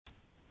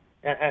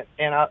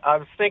And I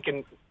was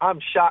thinking, I'm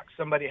shocked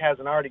somebody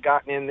hasn't already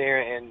gotten in there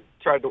and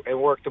tried to and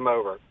worked them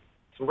over.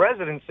 Some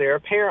residents there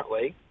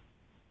apparently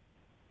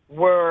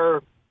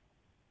were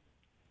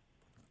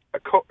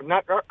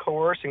not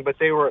coercing, but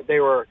they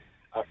were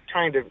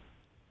trying to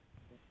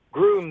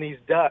groom these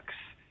ducks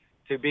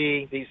to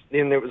be these,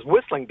 and there was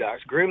whistling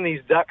ducks, groom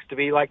these ducks to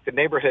be like the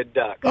neighborhood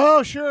ducks.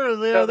 Oh, sure.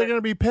 They're going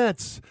to be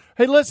pets.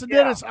 Hey, listen,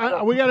 Dennis,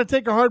 we got to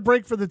take a hard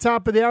break for the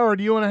top of the hour.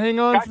 Do you want to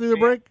hang on through the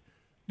break? Do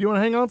you want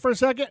to hang on for a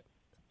second?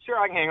 Sure,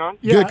 I can hang on.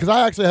 Yeah, because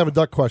I actually have a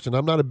duck question.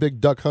 I'm not a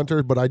big duck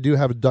hunter, but I do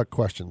have a duck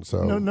question.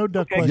 So No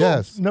duck question.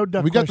 Yes. No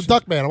duck We got questions. the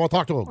duck man. I want to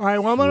talk to him. All right,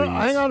 well,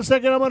 hang on a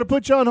second. I'm going to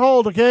put you on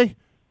hold, okay?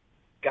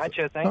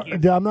 Gotcha, thank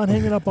you. I'm not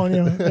hanging up on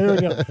you. There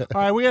we go.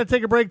 All right, we got to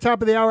take a break.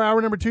 Top of the hour.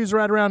 Hour number 2 is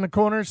right around the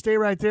corner. Stay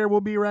right there.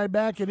 We'll be right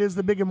back. It is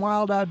the Big and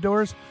Wild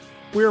Outdoors.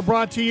 We are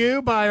brought to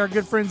you by our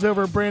good friends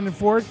over at Brandon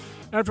Ford.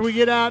 After we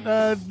get out,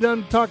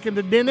 done talking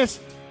to Dennis,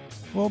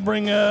 we'll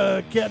bring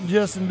Captain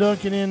Justin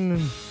Duncan in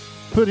and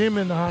put him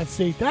in the hot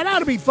seat. That ought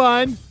to be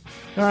fun.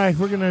 All right,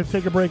 we're going to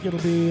take a break. It'll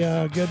be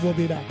good. We'll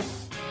be back.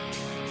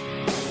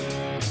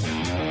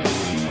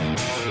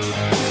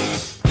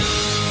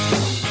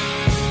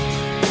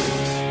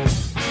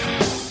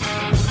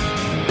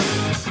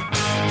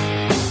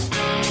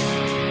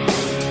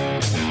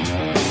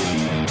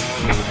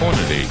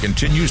 Hornady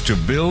continues to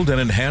build and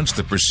enhance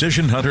the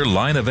Precision Hunter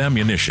line of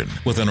ammunition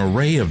with an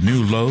array of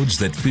new loads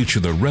that feature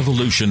the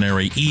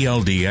revolutionary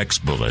ELDX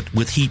bullet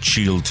with heat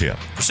shield tip.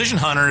 Precision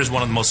Hunter is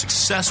one of the most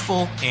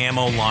successful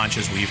ammo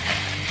launches we've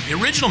had.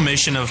 The original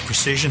mission of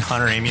Precision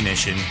Hunter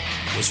ammunition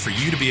was for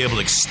you to be able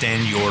to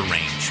extend your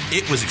range.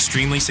 It was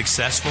extremely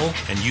successful,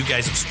 and you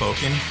guys have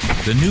spoken.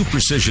 The new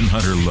Precision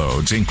Hunter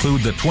loads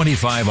include the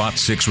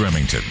 25-06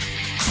 Remington,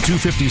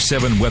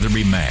 257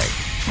 Weatherby Mag,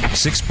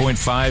 6.5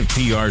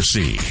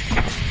 PRC,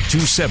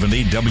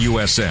 270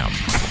 WSM,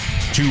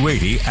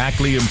 280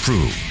 Ackley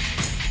Improved,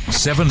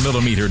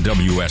 7mm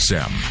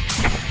WSM,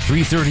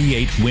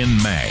 338 Win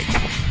Mag,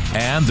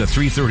 and the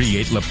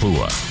 338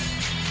 Lapua.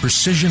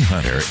 Precision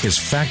Hunter is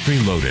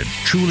factory-loaded,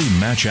 truly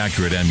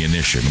match-accurate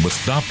ammunition with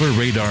Doppler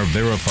radar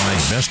verified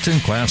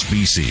best-in-class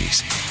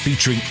BCs,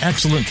 featuring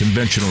excellent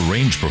conventional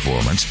range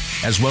performance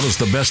as well as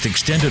the best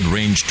extended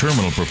range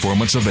terminal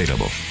performance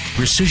available.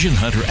 Precision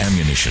Hunter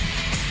ammunition.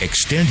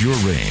 Extend your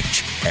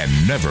range and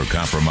never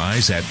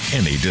compromise at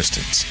any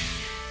distance.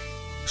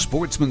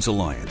 Sportsman's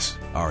Alliance.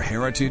 Our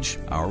heritage,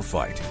 our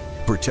fight.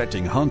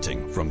 Protecting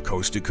hunting from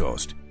coast to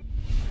coast.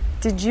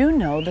 Did you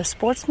know the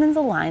Sportsman's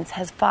Alliance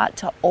has fought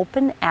to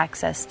open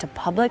access to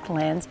public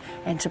lands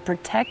and to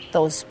protect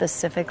those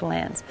specific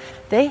lands?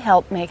 They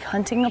help make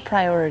hunting a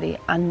priority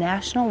on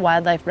national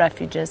wildlife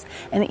refuges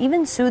and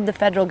even sued the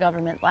federal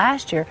government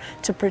last year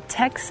to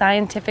protect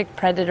scientific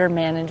predator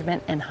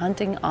management and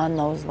hunting on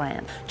those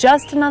lands.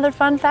 Just another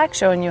fun fact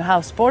showing you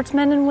how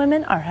sportsmen and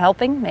women are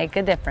helping make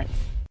a difference.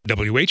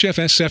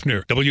 WHFS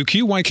Sefner,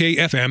 WQYK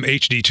FM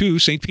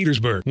HD2 St.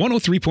 Petersburg,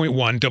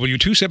 103.1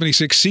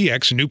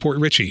 W276CX Newport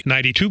Richey,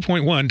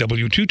 92.1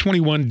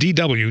 W221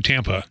 DW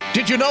Tampa.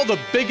 Did you know the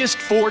biggest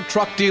Ford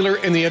truck dealer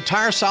in the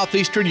entire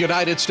southeastern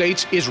United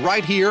States is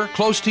right here,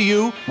 close to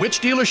you? Which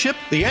dealership?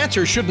 The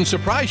answer shouldn't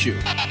surprise you.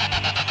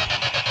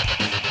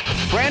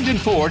 Brandon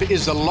Ford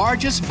is the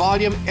largest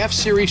volume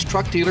F-Series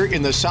truck dealer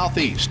in the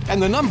Southeast,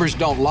 and the numbers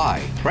don't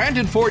lie.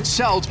 Brandon Ford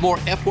sells more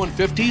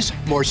F-150s,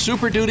 more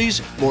Super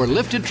Duties, more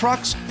lifted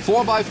trucks,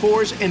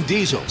 4x4s, and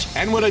diesels.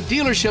 And when a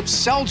dealership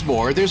sells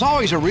more, there's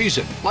always a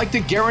reason, like the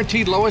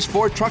guaranteed lowest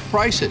Ford truck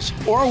prices,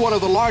 or one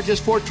of the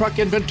largest Ford truck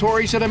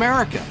inventories in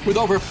America, with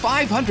over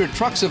 500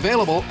 trucks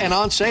available and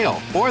on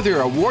sale, or their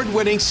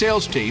award-winning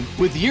sales team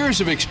with years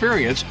of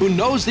experience who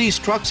knows these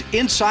trucks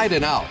inside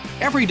and out.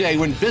 Every day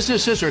when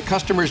businesses or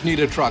customers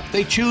need a truck,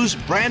 they choose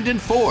Brandon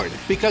Ford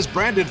because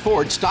Brandon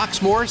Ford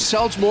stocks more,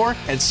 sells more,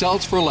 and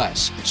sells for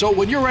less. So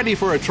when you're ready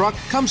for a truck,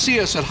 come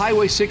see us at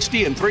Highway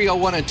 60 and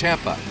 301 in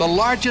Tampa, the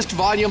largest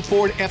volume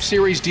Ford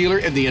F-Series dealer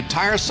in the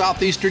entire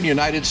southeastern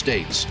United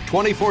States.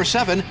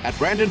 24/7 at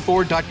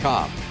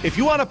BrandonFord.com. If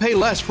you want to pay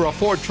less for a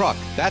Ford truck,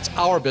 that's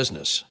our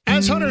business.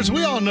 As hunters,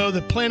 we all know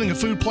that planting a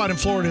food plot in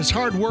Florida is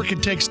hard work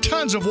and takes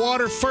tons of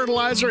water,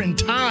 fertilizer, and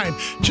time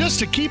just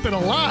to keep it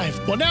alive.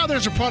 Well, now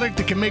there's a product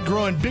that can make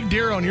growing big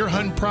deer on your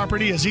hunting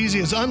property as easy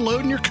as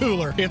unloading your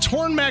cooler. It's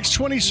Horn Max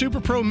 20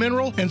 Super Pro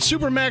Mineral and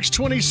Super Max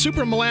 20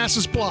 Super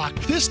Molasses Block.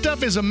 This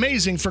stuff is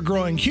amazing for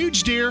growing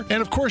huge deer,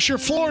 and of course your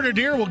Florida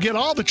deer will get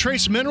all the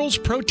trace minerals,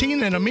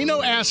 protein, and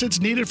amino acids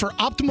needed for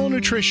optimal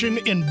nutrition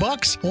in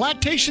bucks,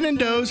 lactation in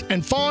does,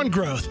 and fawn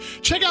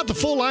growth. Check out the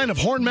full line of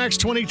Horn Max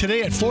 20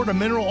 today at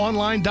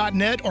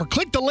FloridaMineralOnline.net or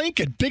click the link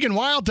at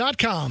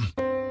bigandwild.com.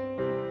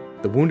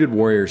 The Wounded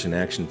Warriors in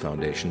Action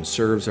Foundation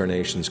serves our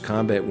nation's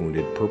combat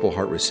wounded Purple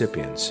Heart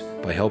recipients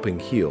by helping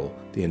heal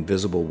the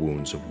invisible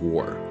wounds of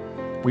war.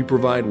 We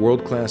provide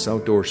world-class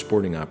outdoor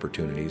sporting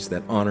opportunities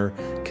that honor,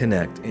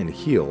 connect, and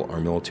heal our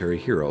military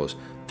heroes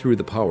through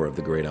the power of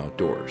the great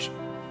outdoors.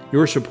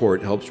 Your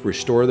support helps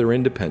restore their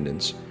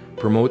independence,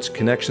 promotes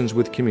connections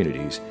with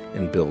communities,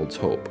 and builds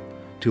hope.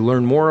 To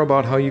learn more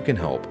about how you can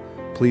help,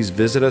 please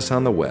visit us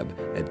on the web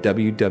at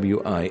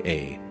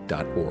wwia.org.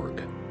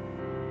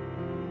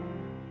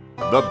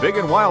 The Big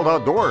and Wild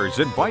Outdoors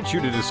invites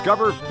you to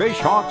discover Fish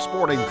Hawk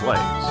Sporting Clays.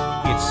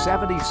 It's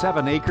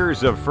 77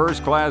 acres of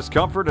first-class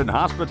comfort and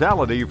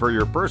hospitality for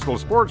your personal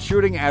sports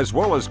shooting as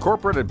well as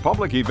corporate and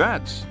public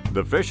events.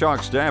 The Fish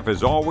Hawk staff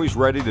is always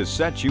ready to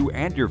set you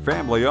and your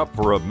family up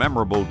for a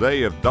memorable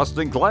day of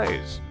dusting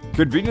clays.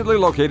 Conveniently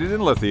located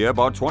in Lithia,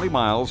 about 20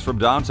 miles from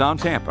downtown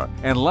Tampa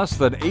and less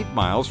than 8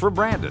 miles from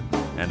Brandon,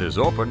 and is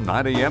open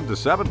 9 a.m. to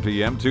 7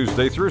 p.m.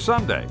 Tuesday through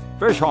Sunday.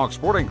 Fish Hawk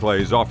Sporting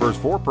Clays offers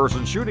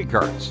 4-person shooting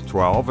carts,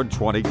 12 and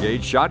 20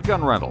 gauge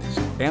shotgun rentals,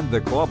 and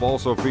the club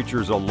also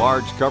features a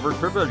large covered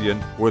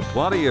pavilion with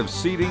plenty of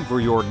seating for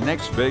your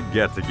next big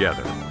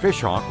get-together.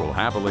 Fish Hawk will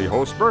happily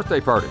host birthday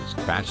parties,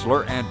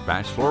 bachelor and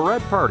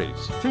bachelorette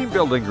parties, team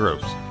building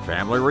groups,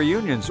 family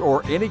reunions,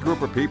 or any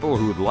group of people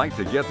who'd like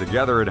to get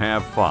together and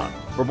have fun.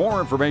 For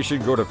more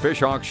information, go to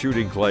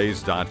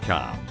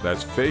fishhawkshootingclays.com.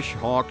 That's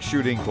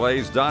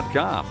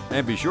fishhawkshootingclays.com.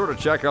 And be sure to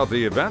check out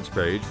the events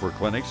page for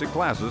clinics and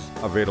classes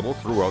available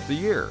throughout the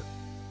year.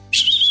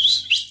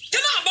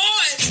 Come on,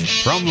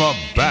 boys! From the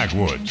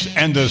backwoods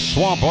and the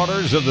swamp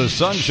waters of the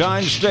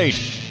Sunshine State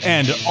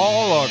and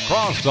all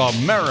across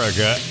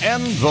America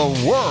and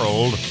the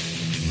world,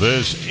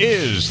 this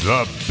is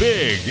the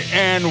Big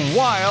and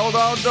Wild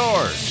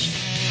Outdoors.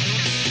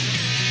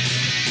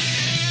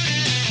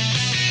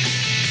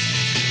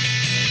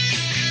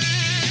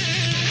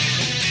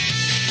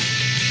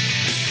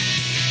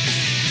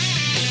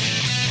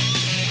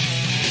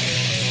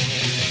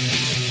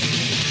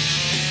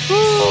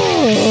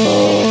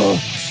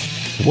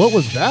 What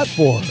was that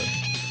for?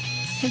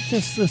 It's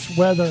just this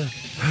weather.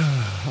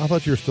 I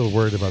thought you were still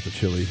worried about the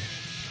chili.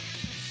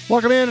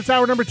 Welcome in. It's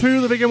hour number 2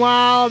 of the Big and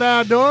Wild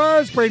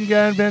Outdoors. Braden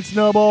Gunn, Vince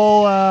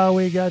Noble.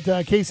 We got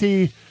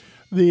Casey,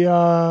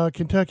 the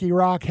Kentucky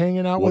Rock,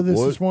 hanging out with us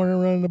this morning,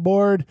 running the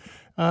board.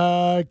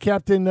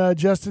 Captain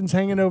Justin's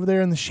hanging over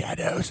there in the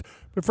shadows.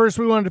 But first,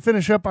 we wanted to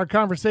finish up our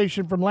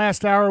conversation from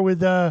last hour with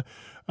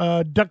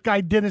Duck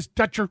Guy Dennis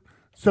Dutcher.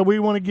 So we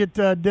want to get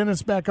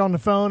Dennis back on the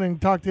phone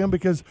and talk to him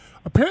because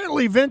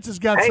apparently Vince has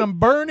got some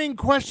burning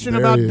question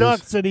about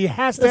ducks that he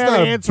has to have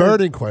answered. It's not a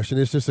burning question.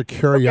 It's just a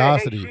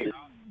curiosity. Okay,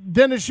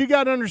 Dennis, you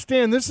got to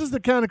understand, this is the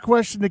kind of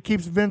question that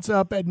keeps Vince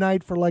up at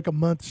night for like a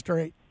month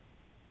straight.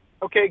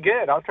 Okay,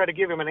 good. I'll try to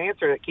give him an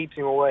answer that keeps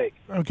him awake.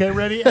 Okay,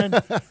 ready? And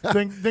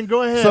then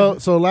go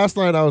ahead. So last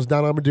night I was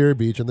down on Madeira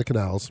Beach in the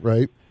canals,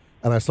 right?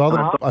 And I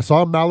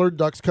saw mallard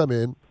ducks come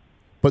in,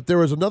 but there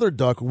was another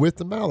duck with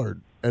the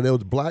mallard. And it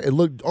was black. It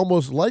looked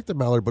almost like the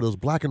mallard, but it was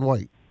black and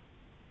white.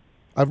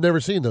 I've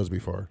never seen those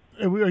before.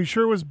 Are you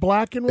sure it was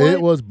black and white?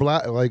 It was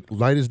black, like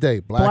light as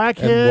day. Black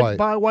and head,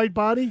 white. White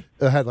body?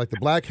 It had like the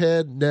black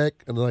head,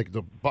 neck, and then like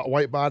the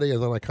white body,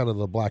 and then like kind of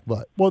the black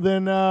butt. Well,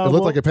 then it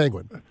looked like a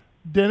penguin.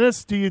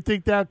 Dennis, do you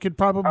think that could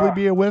probably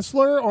be a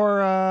whistler,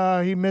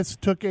 or he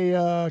mistook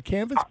a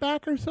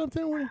canvasback or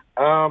something?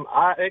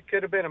 It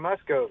could have been a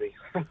Muscovy.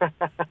 I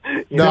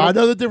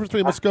know the difference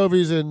between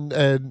Muscovies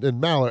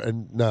and mallard,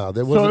 and no,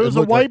 there wasn't. So it was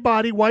a white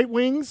body, white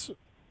wings.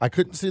 I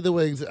couldn't see the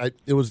wings.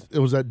 It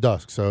was at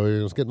dusk, so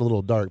it was getting a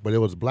little dark. But it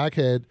was black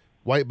head,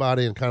 white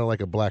body, and kind of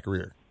like a black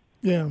rear.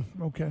 Yeah.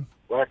 Okay.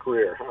 Black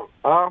rear.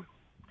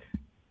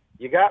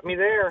 You got me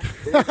there.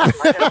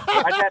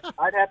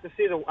 I'd have to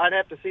see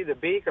the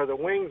beak or the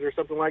wings or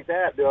something like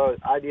that.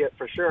 I'd get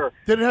for sure.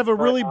 Did it have a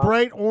really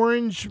bright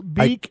orange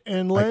beak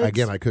and legs?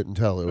 Again, I couldn't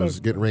tell. It was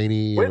getting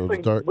rainy and it was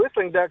dark.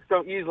 Whistling ducks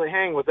don't usually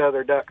hang with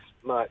other ducks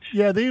much.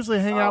 Yeah, they usually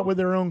hang out with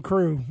their own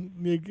crew.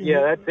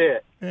 Yeah, that's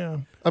it. Yeah.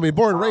 I mean,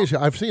 born and raised here,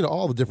 I've seen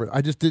all the different.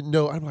 I just didn't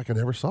know. I'm like, I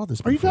never saw this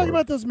before. Are you talking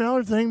about those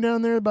mallards that hang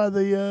down there by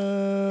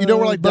the you know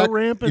where like boat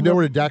ramp? You know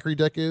where the daiquiri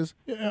deck is?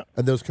 Yeah.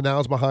 And those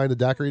canals behind the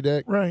daiquiri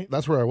deck? Right.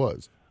 That's where I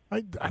was.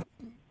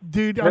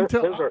 Dude, those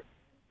are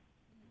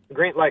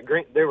green.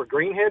 They were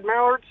greenhead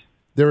mallards.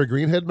 They were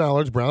greenhead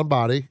mallards, brown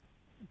body.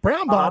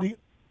 Brown body.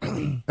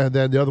 And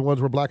then the other ones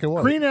were black and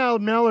white.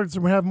 Green-eyed mallards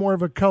have more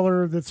of a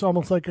color that's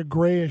almost like a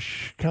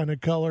grayish kind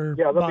of color.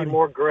 Yeah, they'll be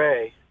more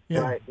gray. Yeah.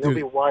 Right. They'll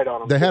be white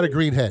on them. They had a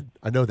green head.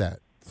 I know that.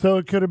 So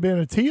it could have been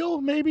a teal,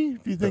 maybe?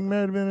 If you think it might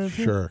have been a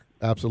teal? Sure.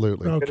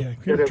 Absolutely. Okay.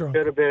 Could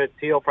have been a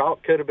teal.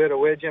 Probably could have been a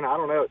widgeon. I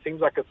don't know. It seems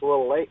like it's a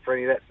little late for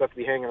any of that stuff to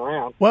be hanging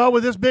around. Well,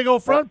 with this big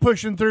old front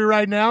pushing through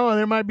right now,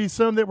 there might be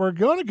some that were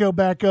going to go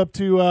back up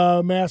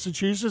to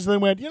Massachusetts. And then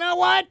went, you know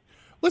what?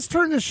 Let's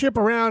turn this ship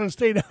around and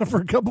stay down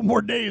for a couple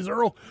more days,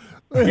 Earl.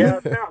 Yeah,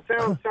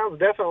 it sounds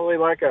definitely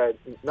like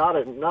not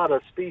a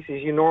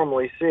species you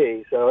normally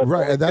see. So it's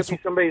right, and that's could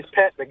be somebody's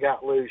pet that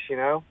got loose. You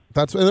know.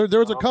 That's there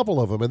was a couple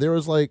of them, and there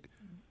was like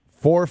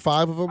 4 or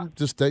 5 of them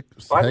just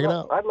hanging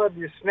out. I'd love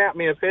you to snap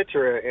me a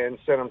picture and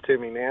send them to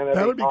me, man.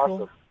 That would be awesome.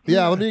 cool.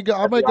 Yeah, let me go.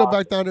 I might go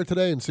back down there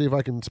today and see if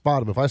I can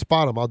spot him. If I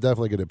spot him, I'll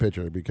definitely get a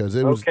picture because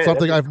it was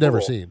something I've never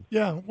seen.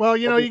 Yeah, well,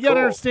 you got to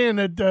understand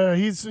that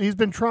he's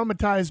been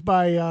traumatized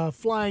by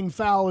flying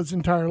foul his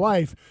entire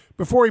life.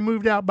 Before he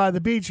moved out by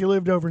the beach, he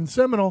lived over in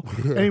Seminole,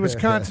 and he was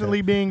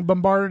constantly being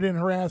bombarded and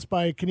harassed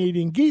by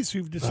Canadian geese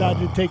who've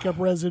decided to take up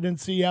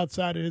residency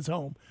outside of his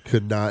home.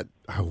 Could not.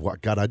 Oh,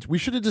 God, we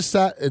should have just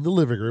sat in the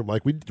living room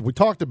like we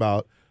talked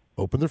about.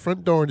 Open the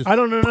front door and just... I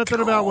don't know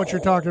nothing about what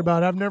you're talking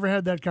about. I've never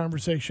had that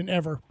conversation,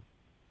 ever.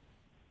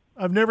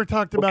 I've never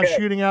talked about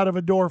shooting out of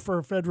a door for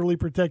a federally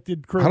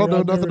protected crew. I don't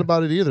know nothing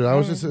about it either. It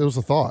was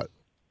a thought.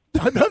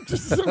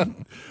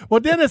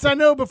 Well, Dennis, I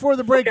know before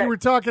the break you were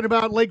talking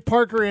about Lake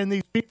Parker and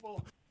these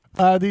people,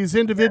 these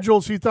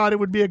individuals who thought it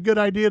would be a good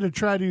idea to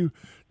try to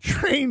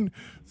train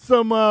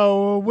some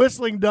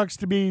whistling ducks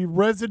to be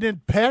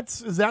resident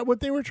pets. Is that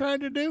what they were trying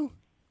to do?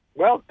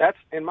 Well,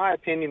 in my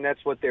opinion,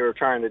 that's what they were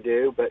trying to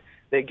do, but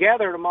they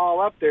gathered them all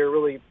up there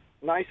really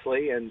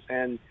nicely, and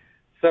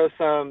so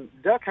some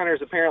duck hunters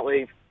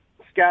apparently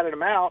scattered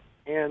them out,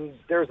 and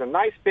there's a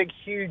nice big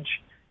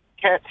huge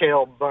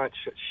cattail bunch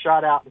that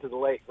shot out into the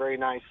lake very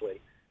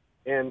nicely.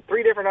 And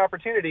 3 different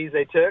opportunities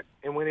they took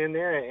and went in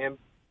there and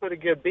put a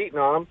good beating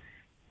on them.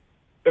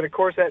 But, of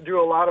course, that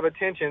drew a lot of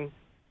attention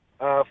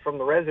from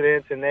the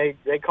residents, and they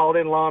called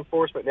in law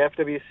enforcement and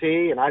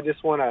FWC, and I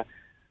just want to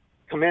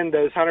commend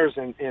those hunters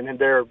and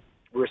their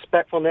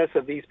respectfulness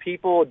of these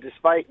people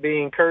despite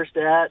being cursed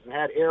at and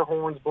had air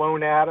horns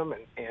blown at them,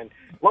 and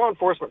law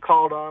enforcement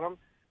called on them.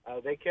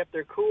 They kept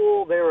their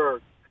cool. They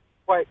were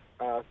quite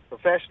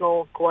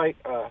professional, quite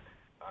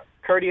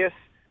courteous,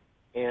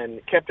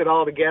 and kept it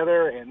all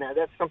together. And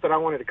that's something I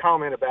wanted to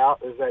comment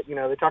about is that,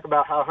 they talk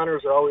about how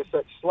hunters are always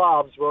such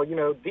slobs. Well,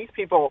 these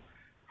people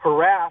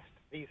harassed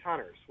these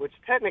hunters, which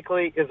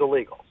technically is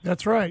illegal.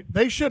 That's right.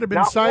 They should have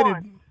been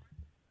cited.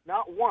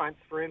 Not once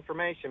for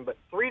information, but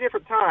 3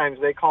 different times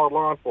they called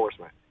law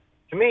enforcement.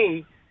 To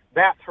me,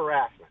 that's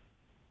harassment.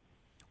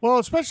 Well,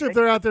 especially if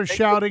they're out there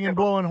shouting and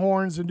blowing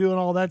horns and doing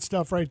all that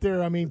stuff right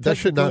there. I mean, that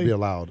should not be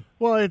allowed.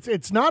 Well,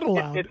 it's not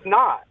allowed. It's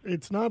not.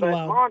 It's not but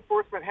allowed. Law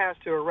enforcement has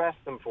to arrest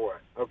them for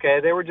it, okay?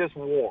 They were just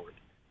warned.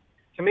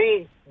 To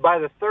me, by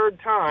the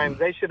 3rd time,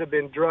 they should have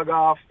been drug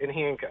off in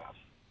handcuffs.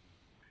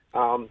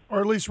 Or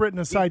at least written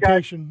a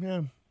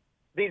citation,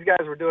 These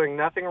guys were doing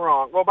nothing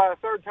wrong. Well, by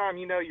the 3rd time,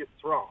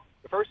 it's wrong.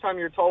 The first time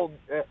you're told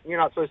you're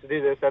not supposed to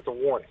do this, that's a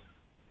warning.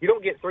 You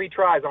don't get 3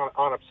 tries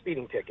on a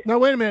speeding ticket. Now,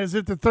 wait a minute. Is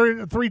it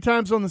the 3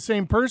 times on the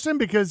same person?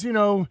 Because I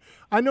know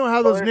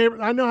how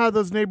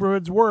those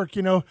neighborhoods work.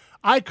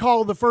 I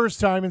call the first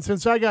time, and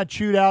since I got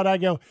chewed out, I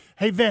go,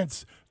 "Hey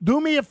Vince,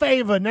 do me a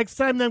favor. Next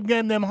time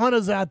them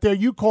hunters out there,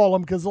 you call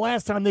them because the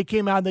last time they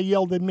came out, they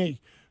yelled at me."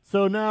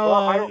 So now,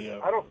 I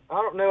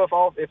don't know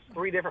if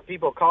 3 different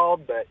people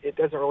called, but it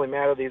doesn't really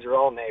matter. These are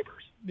all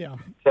neighbors. Yeah.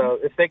 So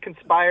if they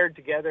conspired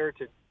together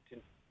to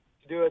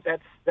do it,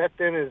 that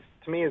then is,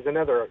 to me, is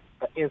another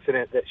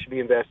incident that should be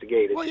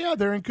investigated. Well, yeah,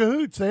 they're in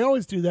cahoots. They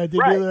always do that. They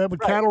do that with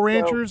cattle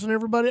ranchers and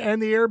everybody,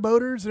 and the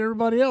airboaters and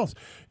everybody else.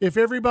 If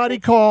everybody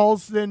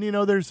calls, then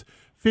there's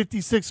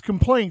 56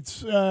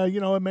 complaints.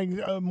 It makes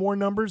more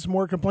numbers,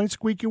 more complaints.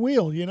 Squeaky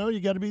wheel. You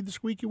got to be the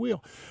squeaky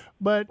wheel.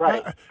 But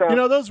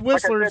those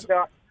whistlers.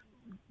 Like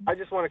I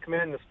just want to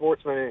commend the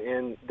sportsmen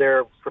and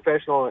their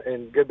professional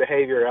and good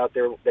behavior out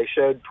there they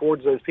showed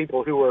towards those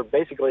people who were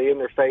basically in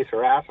their face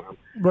harassing them.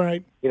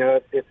 Right.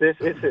 If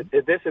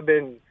this had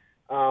been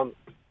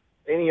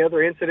any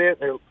other incident,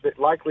 it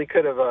likely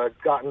could have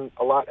gotten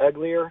a lot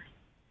uglier.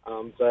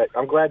 But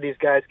I'm glad these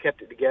guys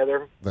kept it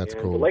together. That's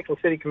cool. The Lakeland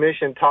City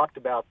Commission talked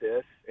about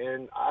this,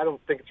 and I don't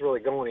think it's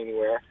really going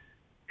anywhere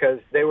because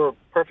they were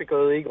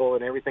perfectly legal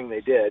in everything they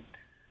did.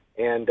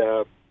 And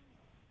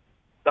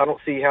I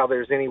don't see how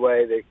there's any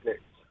way that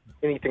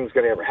anything's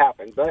going to ever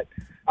happen. But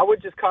I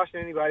would just caution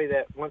anybody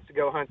that wants to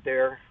go hunt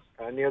there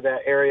near that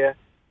area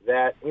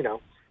that,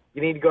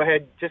 you need to go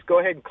ahead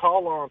and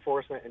call law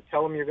enforcement and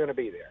tell them you're going to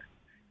be there.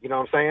 You know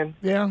what I'm saying?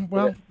 Yeah,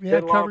 well,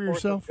 cover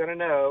yourself. Going to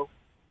know,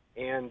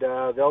 and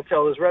they'll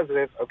tell those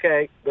residents,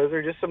 okay, those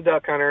are just some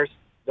duck hunters.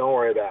 Don't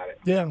worry about it.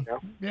 Yeah.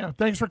 Yeah.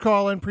 Thanks for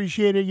calling.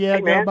 Appreciate it. Yeah.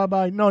 Hey,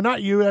 bye-bye. No,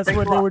 not you. That's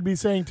what they would be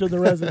saying to the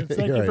residents.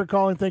 Thank you for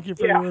calling. Thank you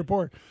for your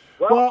report.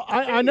 Well,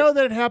 I know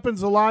that it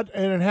happens a lot,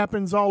 and it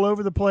happens all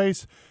over the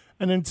place.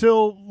 And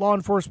until law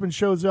enforcement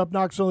shows up,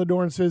 knocks on the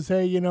door and says,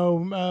 hey,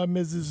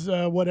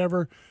 Mrs.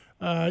 Whatever,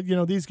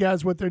 these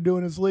guys, what they're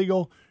doing is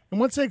legal. And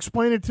once they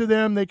explain it to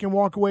them, they can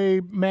walk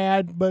away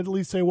mad, but at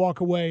least they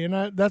walk away.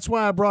 And that's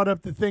why I brought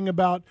up the thing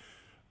about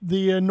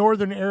the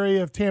northern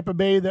area of Tampa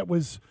Bay that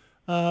was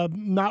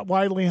not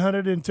widely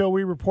hunted until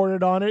we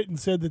reported on it and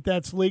said that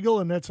that's legal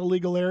and that's a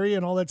legal area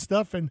and all that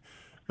stuff. And,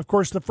 of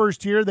course, the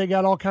first year they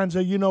got all kinds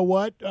of,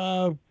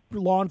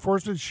 law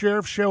enforcement,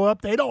 sheriffs show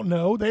up. They don't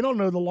know. They don't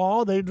know the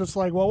law. They're just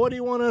like, well, what do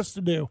you want us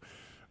to do?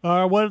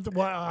 What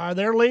are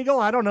they legal?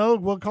 I don't know.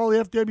 We'll call the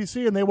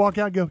FWC, and they walk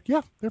out and go,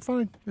 yeah, they're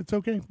fine. It's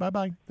okay.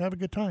 Bye-bye. Have a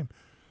good time.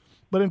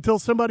 But until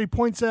somebody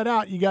points that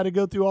out, you got to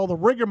go through all the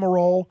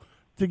rigmarole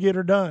to get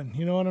her done.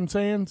 You know what I'm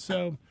saying?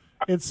 So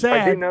it's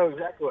sad. I do know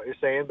exactly what you're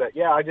saying, but,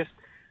 yeah,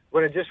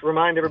 want to just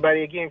remind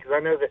everybody again, because I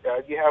know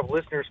that you have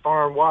listeners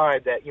far and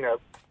wide, that,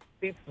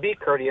 be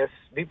courteous,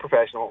 be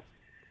professional.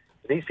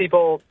 These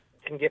people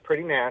can get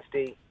pretty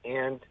nasty,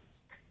 and,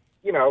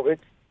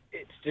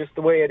 it's just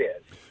the way it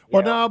is.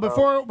 Well, now,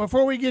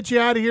 before we get you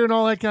out of here and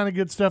all that kind of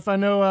good stuff, I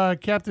know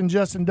Captain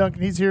Justin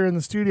Duncan, he's here in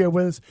the studio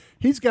with us.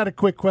 He's got a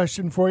quick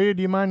question for you.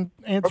 Do you mind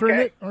answering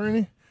it or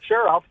any?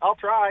 Sure, I'll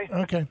try.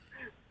 Okay.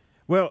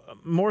 Well,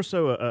 more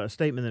so a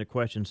statement than a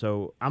question.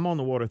 So I'm on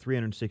the water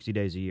 360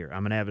 days a year.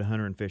 I'm an avid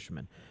hunter and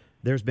fisherman.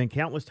 There's been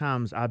countless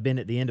times I've been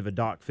at the end of a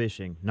dock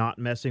fishing, not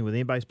messing with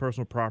anybody's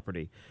personal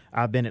property.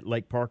 I've been at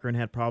Lake Parker and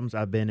had problems.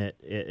 I've been at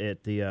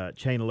the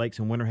chain of lakes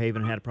in Winter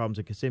Haven and had problems,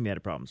 and Kissimmee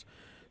had problems.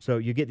 So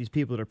you get these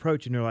people that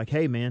approach and they're like,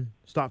 hey, man,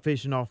 stop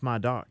fishing off my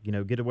dock.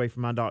 Get away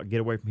from my dock.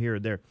 Get away from here or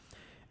there.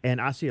 And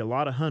I see a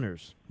lot of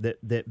hunters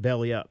that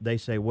belly up. They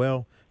say,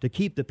 well, to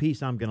keep the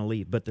peace, I'm going to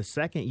leave. But the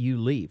second you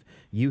leave,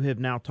 you have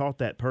now taught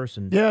that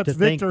person to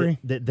think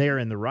that they're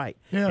in the right.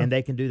 Yeah. And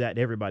they can do that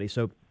to everybody.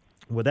 So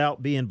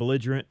without being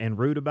belligerent and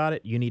rude about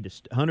it,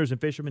 hunters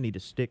and fishermen need to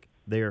stick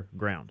their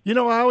ground. I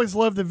always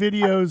love the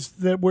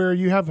videos where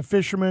you have a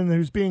fisherman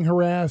who's being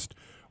harassed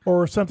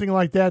or something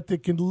like that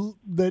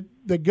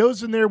that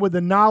goes in there with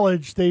the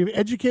knowledge. They've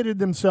educated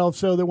themselves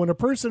so that when a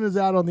person is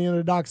out on the end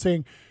of the dock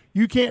saying,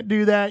 you can't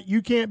do that,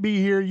 you can't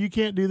be here, you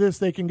can't do this,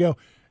 they can go,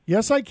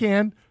 yes, I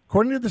can.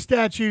 According to the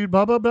statute,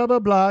 blah, blah, blah, blah,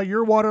 blah,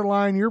 your water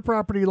line, your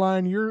property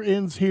line, your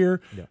ends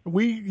here. Yeah.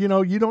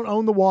 You don't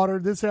own the water,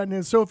 this, that, and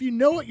this. So if you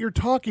know what you're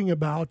talking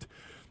about,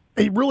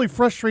 it really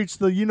frustrates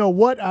the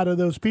you-know-what out of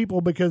those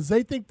people because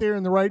they think they're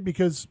in the right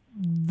because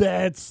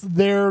they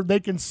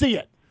can see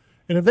it.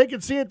 And if they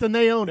can see it, then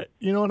they own it.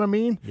 You know what I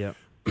mean? Yep.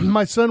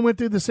 My son went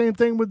through the same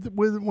thing with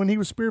when he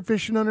was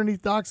spearfishing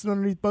underneath docks and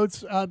underneath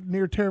boats out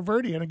near Terra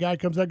Verde, and a guy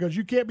comes out and goes,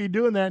 you can't be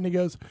doing that. And he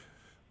goes,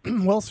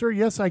 well, sir,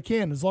 yes, I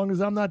can. As long as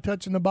I'm not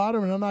touching the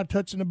bottom and I'm not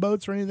touching the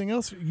boats or anything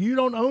else, you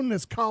don't own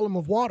this column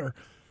of water.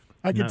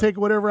 I can take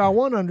whatever I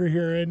want under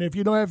here. And if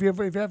you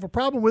have a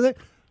problem with it,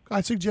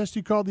 I suggest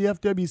you call the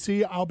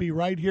FWC. I'll be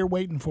right here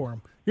waiting for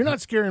him. You're not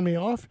scaring me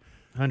off.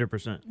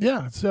 100%.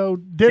 Yeah. So,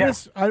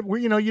 Dennis,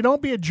 you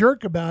don't be a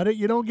jerk about it.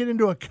 You don't get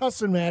into a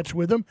cussing match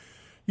with them.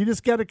 You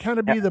just got to kind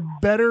of be the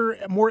better,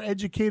 more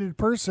educated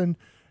person,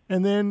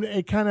 and then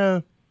it's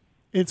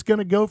going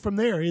to go from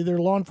there. Either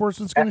law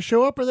enforcement's going to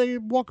show up, or they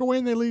walk away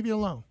and they leave you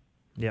alone.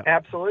 Yeah.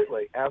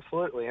 Absolutely.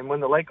 And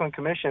when the Lakeland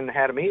Commission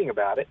had a meeting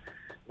about it,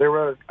 there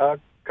were a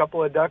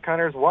couple of duck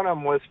hunters. One of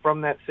them was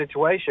from that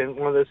situation.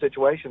 One of those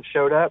situations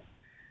showed up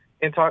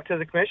and talked to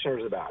the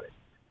commissioners about it.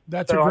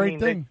 That's a great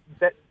thing.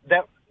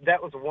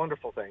 That was a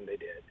wonderful thing they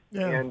did,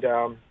 yeah. And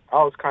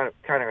I was kind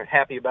of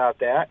happy about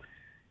that.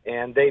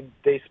 And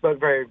they spoke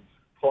very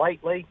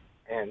politely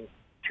and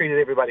treated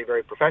everybody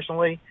very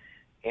professionally.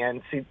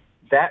 And see,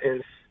 that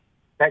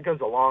goes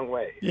a long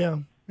way. Yeah,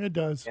 it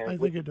does. I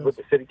think it does with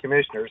the city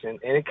commissioners, and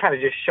it kind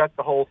of just shut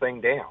the whole thing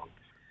down.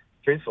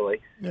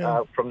 Truthfully,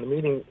 from the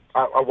meeting,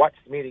 I watched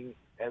the meeting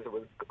as it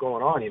was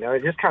going on.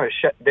 It just kind of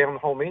shut down the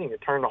whole meeting.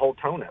 It turned the whole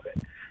tone of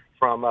it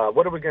from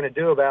what are we going to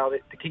do about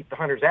it to keep the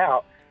hunters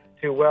out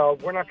to, well,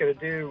 we're not going to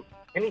do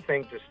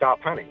anything to stop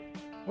hunting.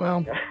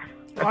 Well,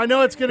 I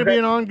know it's going to be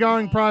an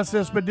ongoing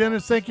process, but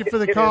Dennis, thank you for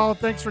the call.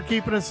 Thanks for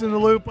keeping us in the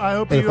loop. I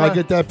hope if I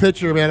get that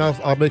picture, man,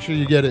 I'll make sure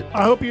you get it.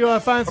 I hope you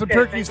find some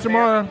turkeys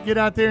tomorrow. Get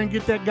out there and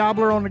get that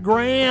gobbler on the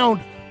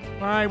ground.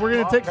 All right, we're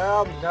going to take...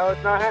 No,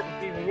 it's not hunting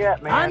season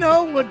yet, man. I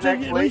know, but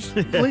at least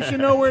you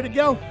know where to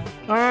go.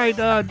 All right,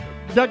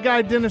 Duck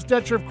Guy Dennis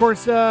Dutcher, of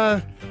course,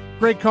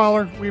 great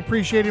caller. We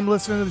appreciate him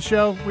listening to the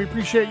show. We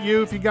appreciate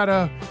you. If you got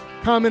a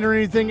comment or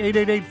anything,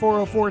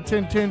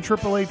 888-404-1010,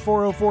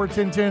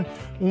 888-404-1010.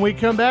 When we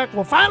come back,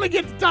 we'll finally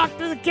get to talk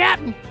to the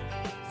captain.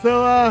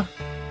 So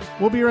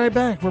we'll be right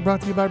back. We're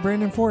brought to you by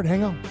Brandon Ford.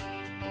 Hang on.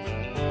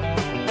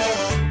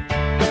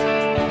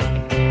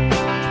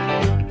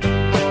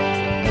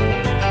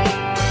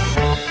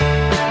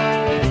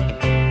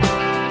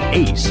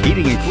 Ace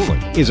Heating and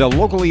Cooling is a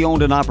locally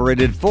owned and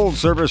operated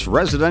full-service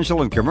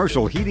residential and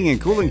commercial heating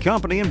and cooling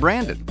company in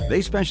Brandon.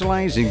 They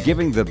specialize in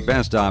giving the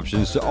best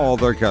options to all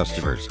their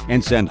customers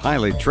and send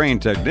highly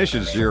trained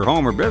technicians to your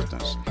home or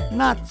business.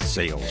 Not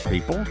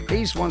salespeople.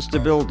 Ace wants to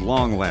build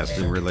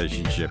long-lasting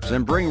relationships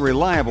and bring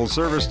reliable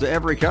service to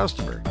every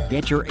customer.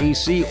 Get your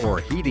AC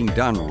or heating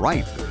done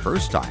right the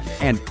first time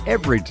and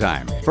every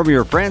time from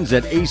your friends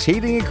at Ace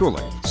Heating and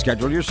Cooling.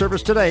 Schedule your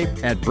service today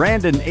at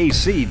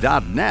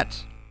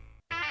brandonac.net.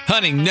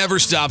 Hunting never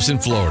stops in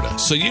Florida,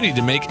 so you need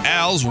to make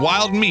Al's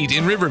Wild Meat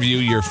in Riverview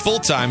your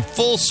full-time,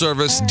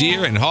 full-service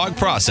deer and hog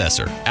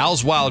processor.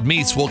 Al's Wild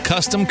Meats will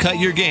custom cut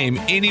your game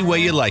any way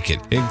you like it,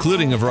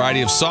 including a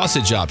variety of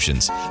sausage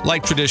options,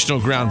 like traditional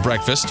ground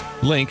breakfast,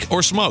 link,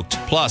 or smoked,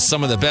 plus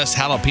some of the best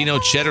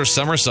jalapeno cheddar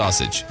summer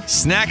sausage,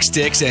 snack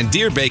sticks, and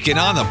deer bacon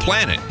on the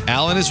planet.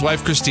 Al and his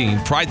wife Christine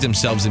pride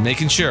themselves in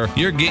making sure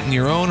you're getting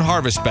your own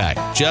harvest bag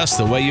just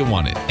the way you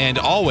want it, and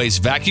always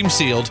vacuum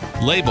sealed,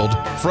 labeled,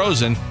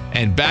 frozen,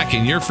 and back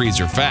in your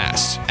freezer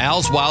fast.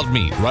 Al's Wild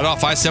Meat, right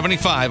off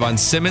I-75 on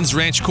Simmons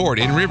Ranch Court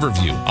in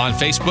Riverview, on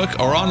Facebook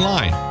or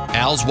online.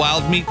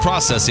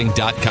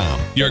 alswildmeatprocessing.com.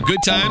 Your good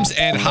times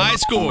and high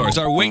scores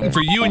are waiting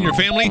for you and your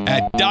family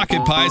at Doc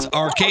and Pie's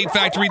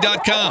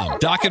ArcadeFactory.com.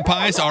 Doc and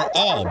Pies are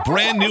all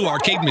brand new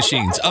arcade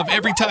machines of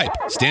every type,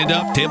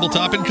 stand-up,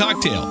 tabletop, and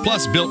cocktail,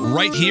 plus built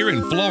right here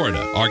in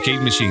Florida.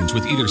 Arcade machines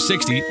with either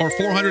 60 or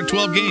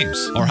 412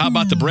 games. Or how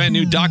about the brand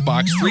new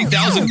DocBox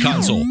 3000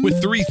 console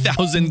with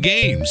 3,000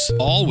 games,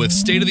 all with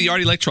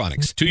state-of-the-art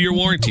electronics, 2-year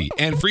warranty,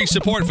 and free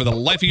support for the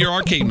life of your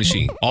arcade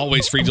machine.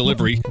 Always free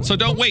delivery, so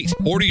don't wait.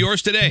 Order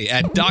yours today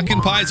at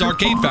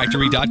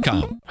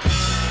DocandPiesArcadeFactory.com.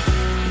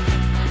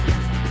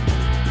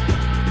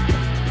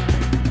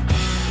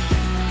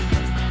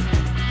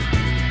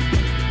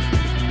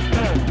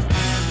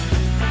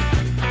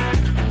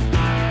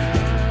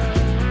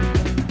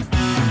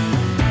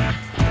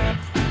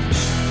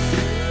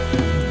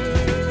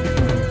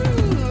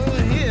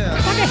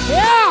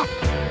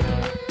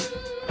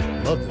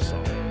 Love this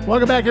song.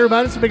 Welcome back,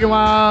 everybody. It's the Big and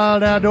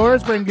Wild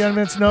Outdoors. Bring Gun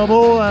Vince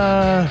Noble,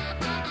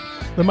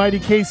 the mighty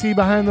Casey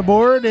behind the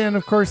board, and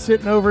of course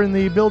sitting over in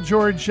the Bill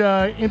George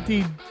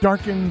empty,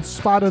 darkened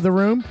spot of the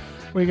room.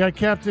 We got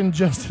Captain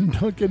Justin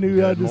Duncan,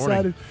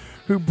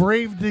 who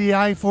braved the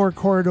I-4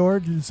 corridor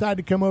to decide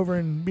to come over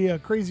and be a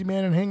crazy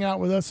man and hang out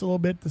with us a little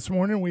bit this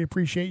morning. We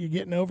appreciate you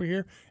getting over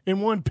here in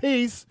one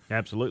piece.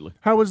 Absolutely.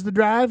 How was the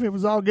drive? It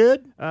was all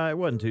good? It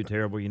wasn't too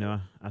terrible, you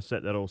know. I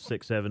set that old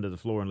 6.7 to the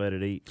floor and let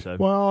it eat. So.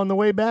 Well, on the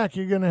way back,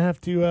 you're going to have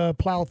to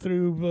plow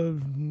through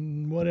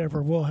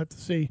whatever. We'll have to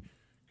see.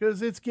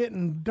 Because it's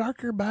getting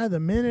darker by the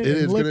minute. It and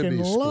is going to looking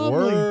be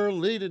lovely.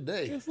 squirrely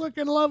today. It's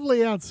looking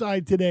lovely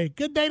outside today.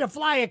 Good day to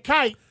fly a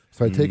kite.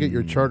 So I take it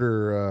your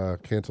charter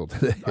canceled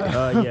today.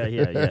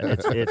 Yeah.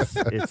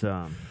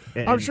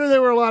 I'm sure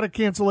there were a lot of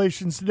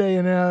cancellations today.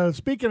 And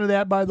speaking of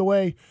that, by the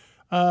way,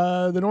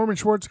 the Norman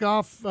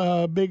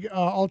Schwarzkopf big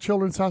all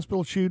children's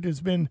hospital shoot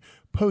has been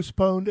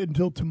postponed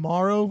until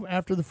tomorrow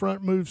after the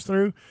front moves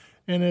through.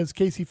 And as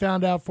Casey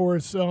found out for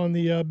us on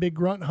the big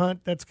grunt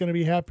hunt, that's going to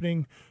be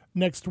happening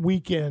next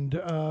weekend.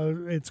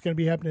 It's going to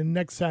be happening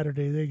next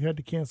Saturday. They had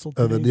to cancel.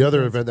 And then the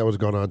other event that was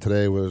going on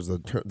today was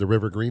the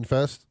River Green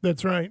Fest.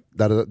 That's right.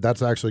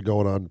 That's actually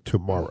going on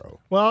tomorrow.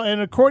 Well, and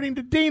according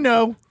to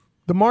Dino,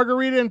 the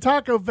Margarita and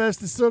Taco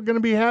Fest is still going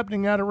to be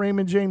happening out at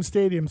Raymond James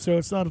Stadium, so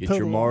it's not a total Get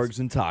your margs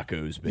and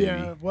tacos, baby.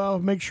 Yeah, well,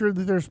 make sure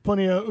that there's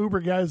plenty of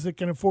Uber guys that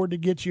can afford to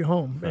get you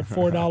home at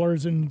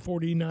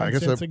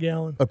 $4.49 a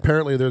gallon.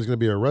 Apparently, there's going to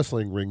be a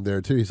wrestling ring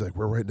there, too. He's like,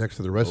 we're right next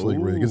to the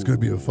wrestling ring. It's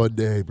going to be a fun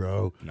day,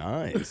 bro.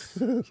 Nice.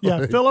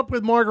 Yeah, fill up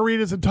with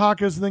margaritas and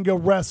tacos and then go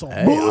wrestle.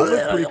 Hey, I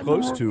live pretty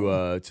close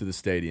to the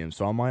stadium,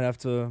 so I might have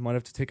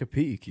to take a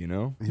peek, you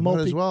know? You might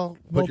as well.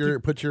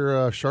 Put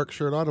your shark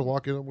shirt on and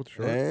walk in with the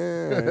shark.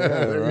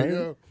 Yeah, there right? you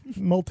go.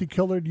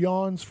 Multicolored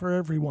yawns for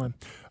everyone.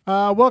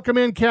 Welcome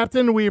in,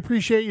 Captain. We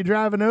appreciate you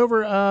driving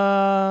over.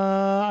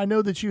 I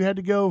know that you had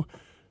to go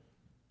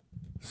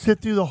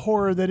sit through the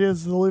horror that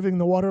is the Living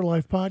the Water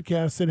Life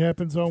podcast that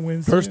happens on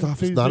Wednesday. First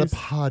off, it's not a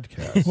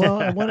podcast.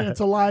 Well, it's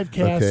a live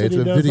cast. Okay, that it's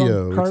he a does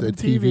video. on Carbon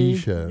It's a TV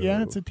show.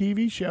 Yeah, it's a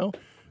TV show.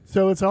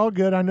 So it's all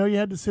good. I know you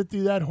had to sit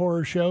through that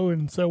horror show,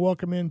 and so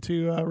welcome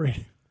into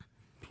radio.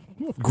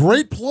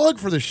 Great plug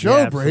for the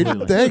show, Brady.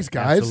 Thanks,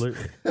 guys.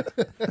 Absolutely.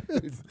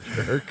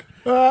 Jerk.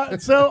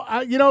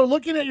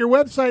 Looking at your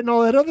website and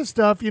all that other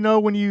stuff,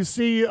 when you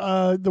see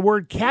the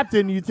word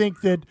captain, you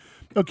think that,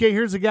 okay,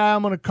 here's a guy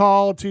I'm going to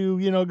call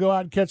to, go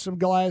out and catch some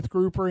Goliath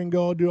grouper and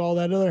go do all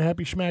that other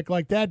happy schmack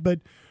like that.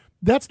 But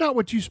that's not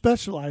what you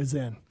specialize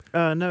in.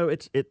 No,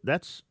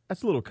 that's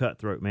a little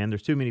cutthroat, man.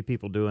 There's too many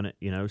people doing it,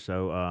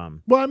 So,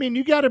 well, I mean,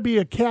 you got to be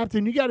a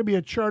captain. You got to be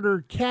a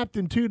charter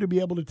captain too to be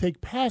able to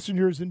take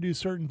passengers and do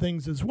certain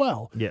things as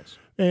well. Yes.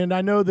 And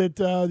I know that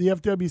the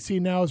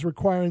FWC now is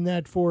requiring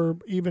that for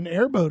even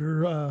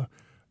airboater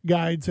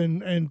guides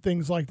and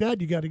things like that.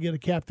 You got to get a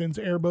captain's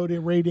airboat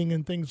rating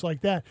and things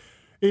like that.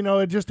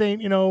 It just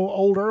ain't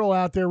old Earl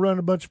out there running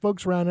a bunch of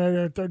folks around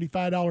there at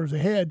 $35 a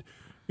head.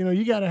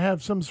 You got to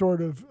have some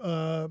sort of,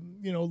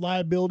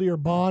 liability or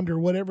bond or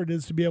whatever it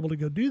is to be able to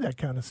go do that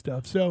kind of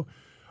stuff. So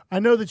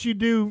I know that you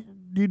do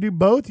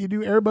both. You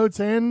do airboats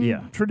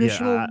and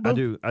traditional. Yeah, I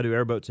do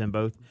airboats and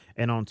both.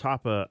 And on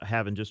top of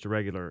having just a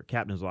regular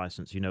captain's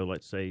license,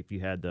 let's say if you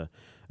had the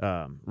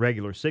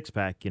regular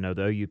 6-pack, the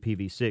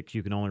OUPV6,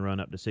 you can only run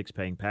up to 6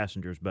 paying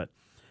passengers. But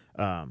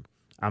I'm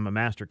a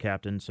master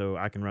captain, so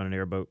I can run an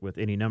airboat with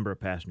any number of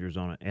passengers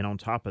on it. And on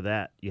top of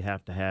that, you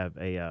have to have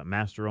a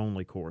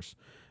master-only course,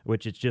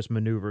 which it's just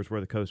maneuvers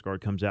where the Coast Guard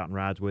comes out and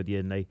rides with you,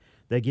 and they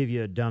give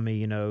you a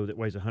dummy, that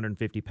weighs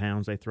 150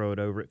 pounds. They throw it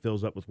over. It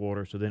fills up with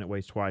water, so then it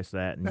weighs twice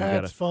that. And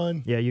that's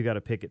fun. Yeah, you got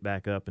to pick it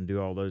back up and do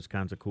all those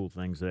kinds of cool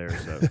things there.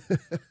 So.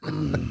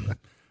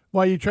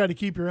 While you try to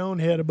keep your own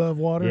head above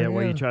water. Yeah,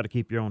 while you try to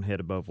keep your own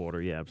head above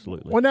water. Yeah,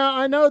 absolutely. Well, now,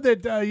 I know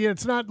that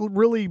it's not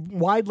really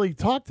widely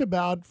talked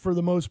about for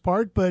the most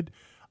part, but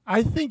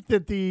I think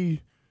that the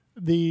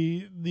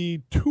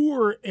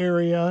tour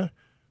area,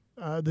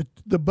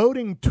 the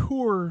boating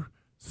tour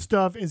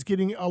stuff is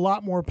getting a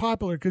lot more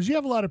popular because you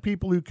have a lot of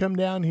people who come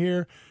down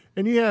here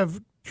and you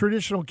have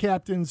traditional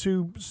captains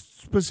who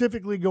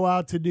specifically go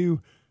out to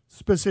do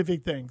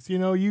specific things.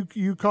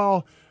 You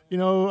call,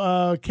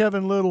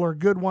 Kevin Little or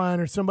Goodwine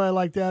or somebody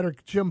like that, or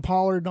Jim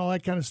Pollard and all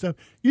that kind of stuff.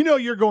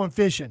 You're going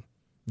fishing.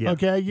 Yeah.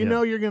 Okay,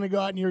 know you're going to go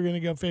out and you're going to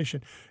go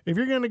fishing. If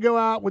you're going to go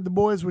out with the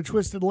boys with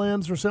Twisted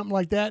Limbs or something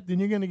like that, then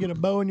you're going to get a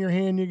bow in your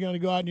hand. You're going to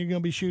go out and you're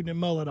going to be shooting at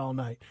mullet all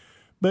night.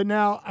 But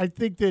now I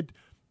think that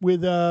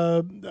with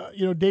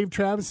Dave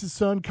Travis's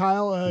son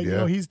Kyle,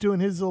 he's doing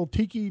his little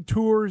tiki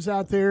tours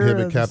out there. Him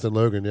and Captain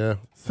Logan, yeah.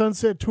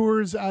 Sunset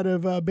tours out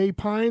of Bay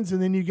Pines,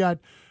 and then you got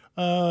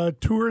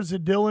tours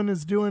that Dylan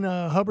is doing,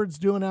 Hubbard's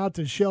doing out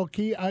to Shell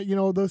Key,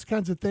 those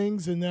kinds of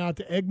things, and then out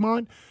to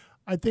Egmont.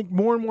 I think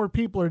more and more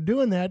people are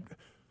doing that.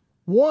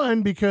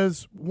 One,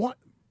 because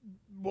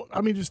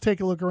just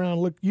take a look around.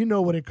 Look,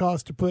 what it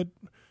costs to put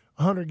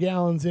 100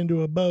 gallons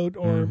into a boat,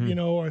 or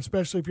or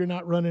especially if you're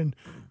not running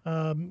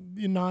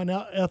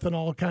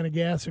non-ethanol kind of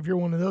gas. If you're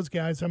one of those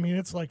guys,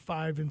 it's like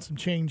 5 and some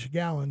change a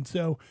gallon.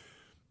 So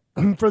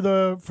for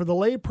the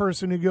lay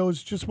person who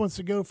just wants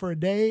to go for a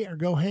day or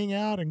go hang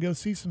out and go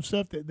see some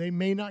stuff that they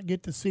may not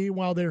get to see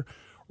while they're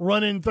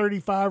running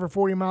 35 or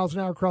 40 miles an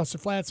hour across the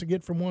flats to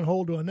get from one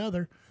hole to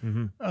another,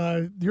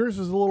 yours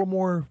is a little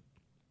more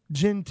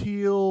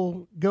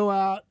genteel, go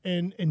out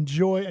and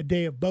enjoy a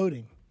day of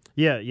boating.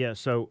 Yeah.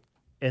 So,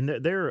 and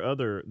there are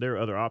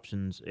other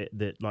options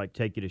that like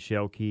take you to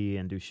Shell Key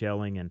and do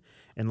shelling and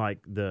like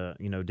the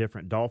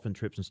different dolphin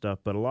trips and stuff.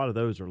 But a lot of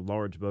those are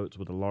large boats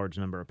with a large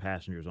number of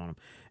passengers on them.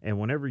 And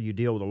whenever you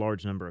deal with a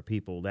large number of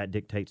people, that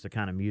dictates the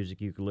kind of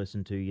music you can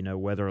listen to.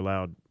 Whether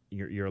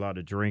you're allowed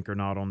to drink or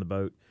not on the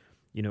boat.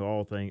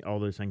 All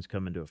those things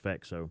come into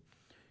effect. So.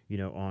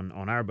 On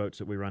our boats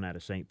that we run out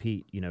of St.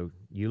 Pete,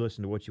 you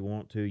listen to what you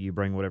want to, you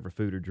bring whatever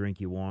food or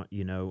drink you want,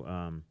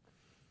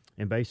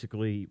 and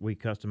basically we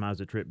customize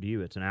the trip to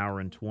you. It's an hour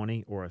and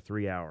 20 or a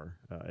 3 hour.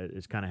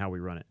 It's kind of how we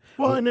run it.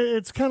 Well, and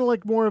it's kind of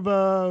like more of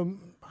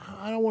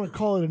I don't want to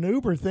call it an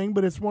Uber thing,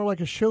 but it's more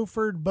like a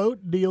chauffeured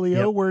boat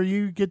dealio where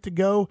you get to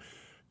go.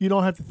 You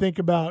don't have to think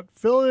about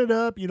filling it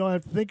up. You don't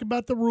have to think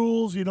about the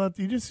rules. You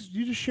just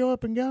show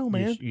up and go,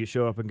 man. You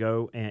show up and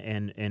go,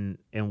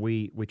 and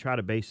we try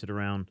to base it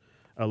around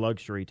a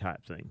luxury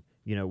type thing.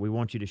 We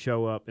want you to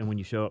show up, and when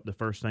you show up, the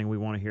first thing we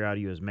want to hear out of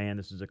you is, man,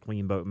 this is a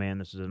clean boat, man,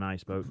 this is a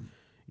nice boat.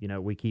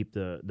 We keep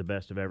the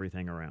best of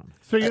everything around.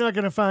 So you're not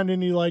going to find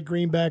any like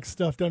greenback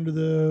stuffed under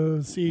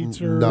the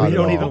seats, or we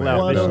don't even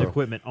allow fishing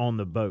equipment on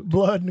the boat.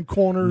 Blood in the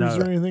corners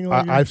or anything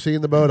like that. I've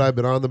seen the boat. I've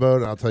been on the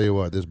boat, and I'll tell you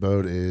what, this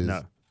boat is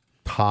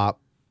top.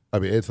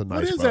 It's a nice boat.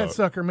 What is that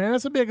sucker, man?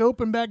 That's a big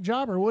open back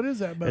jobber. What is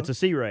that boat? It's a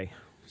Sea Ray.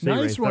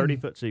 Nice one.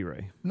 30-foot Sea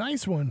Ray.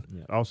 Nice one.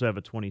 Yeah, also have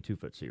a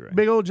 22-foot Sea Ray.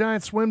 Big old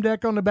giant swim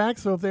deck on the back,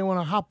 so if they want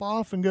to hop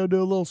off and go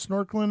do a little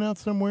snorkeling out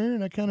somewhere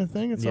and that kind of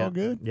thing, it's all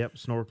good. Yep,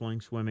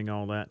 snorkeling, swimming,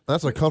 all that.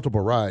 That's a comfortable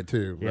ride,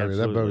 too. Yeah,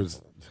 that boat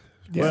is...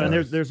 Well, and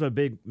there's a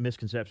big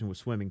misconception with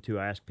swimming, too.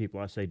 I ask people,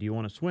 I say, do you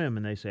want to swim?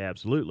 And they say,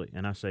 absolutely.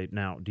 And I say,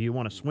 now, do you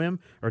want to swim,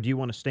 or do you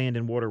want to stand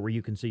in water where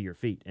you can see your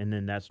feet? And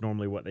then that's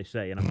normally what they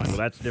say. And I'm like, well,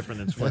 that's different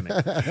than swimming.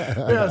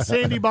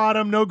 Sandy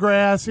bottom, no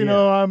grass.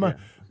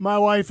 My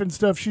wife and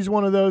stuff, she's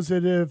one of those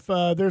that if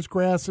there's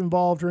grass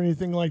involved or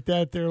anything like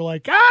that, they're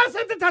like,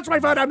 something touch my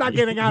foot, I'm not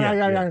getting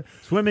out.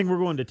 Swimming, we're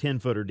going to 10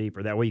 foot or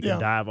deeper. That way you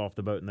can dive off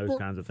the boat and those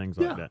kinds of things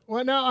like that.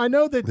 Well, now, I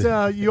know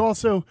that you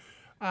also...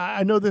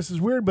 I know this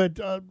is weird, but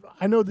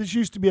I know this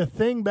used to be a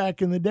thing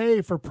back in the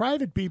day for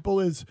private people,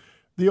 is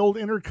the old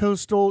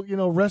intercoastal,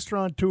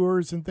 restaurant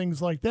tours and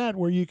things like that,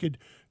 where you could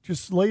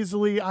just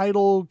lazily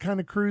idle kind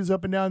of cruise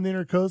up and down the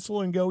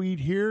intercoastal and go eat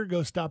here,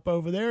 go stop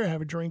over there,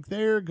 have a drink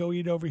there, go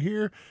eat over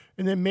here,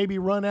 and then maybe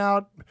run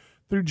out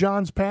through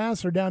Johns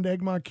Pass or down to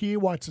Egmont Key,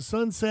 watch the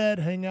sunset,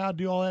 hang out,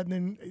 do all that, and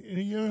then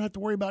you don't have to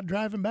worry about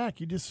driving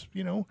back. You just,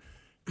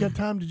 got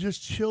time to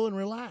just chill and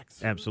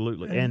relax.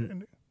 Absolutely.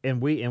 And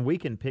we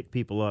can pick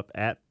people up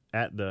at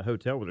the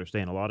hotel where they're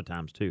staying a lot of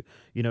times too.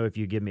 If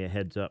you give me a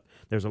heads up,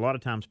 there's a lot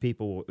of times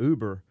people will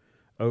Uber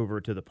over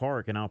to the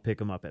park and I'll pick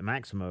them up at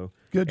Maximo.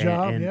 Good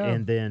job.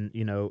 And then,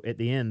 at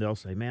the end they'll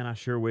say, man, I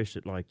sure wish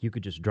that like you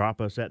could just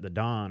drop us at the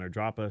Don or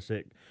drop us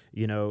at,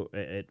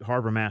 at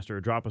Harbor Master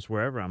or drop us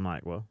wherever. I'm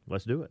like, well,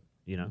 let's do it.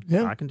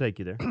 I can take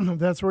you there. If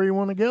that's where you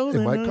want to go. It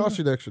might cost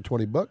you an extra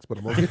 $20, but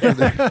I'm going to get you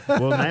there.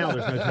 Well, now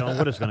there's no telling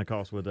what it's going to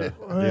cost with the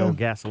old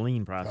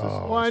gasoline prices.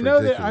 Well, I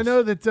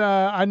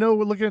know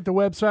looking at the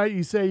website,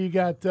 you say you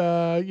got,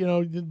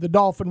 the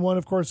dolphin one.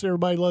 Of course,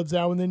 everybody loves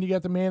that one. Then you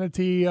got the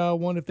manatee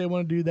one if they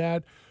want to do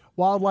that.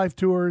 Wildlife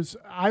tours,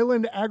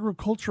 island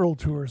agricultural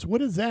tours.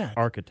 What is that?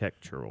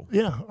 Architectural.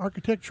 Yeah,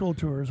 architectural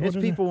tours. It's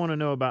people want to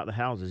know about the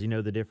houses,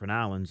 the different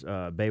islands,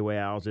 Bayway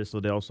Isles,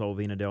 Isla del Sol,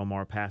 Vina del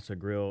Mar, Paso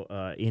Grill,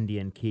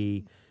 Indian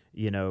Key,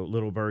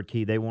 Little Bird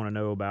Key. They want to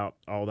know about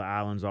all the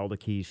islands, all the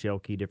keys, Shell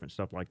Key, different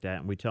stuff like that.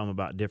 And we tell them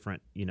about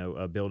different,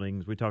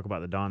 buildings. We talk about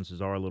the Don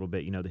Cesar a little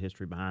bit, the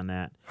history behind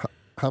that.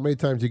 How many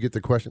times do you get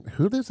the question,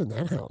 who lives in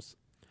that house?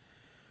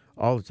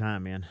 All the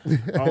time, man.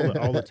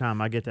 All the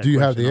time. I get that. Do you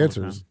have the all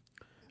answers?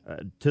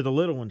 To the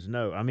little ones,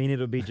 no. I mean,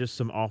 it'll be just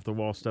some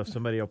off-the-wall stuff.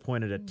 Somebody will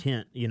point at a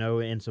tent,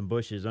 and some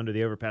bushes under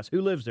the overpass.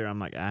 Who lives there? I'm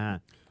like,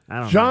 I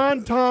don't know.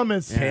 John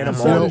Thomas.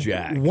 Panama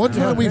Jack. One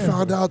time we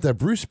found out that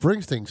Bruce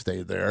Springsteen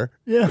stayed there.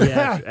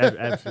 Yeah,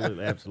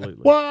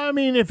 absolutely. Well, I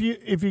mean, if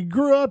you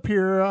grew up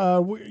here,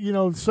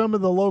 some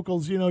of the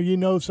locals,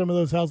 some of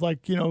those houses,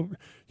 like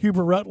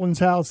Hubert Rutland's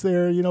house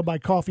there, by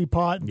Coffee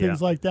Pot and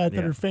things like that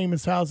are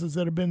famous houses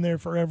that have been there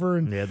forever.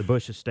 And the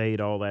Bush Estate,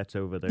 all that's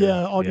over there.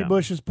 Yeah, Augie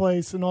Bush's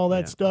place and all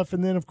that stuff,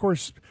 and then of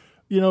course,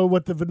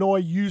 what the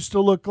Vinoy used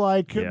to look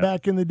like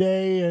back in the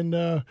day,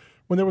 and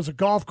when there was a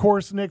golf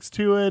course next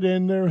to it,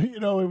 and there,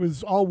 it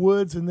was all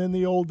woods, and then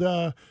the old,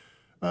 what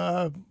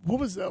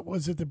was that?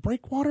 Was it the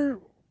Breakwater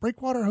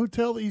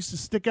Hotel that used to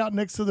stick out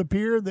next to the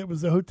pier? That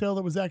was the hotel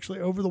that was actually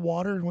over the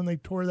water when they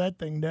tore that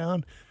thing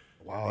down.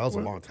 Wow, that was a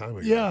long time ago.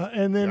 Yeah,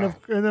 and then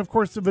of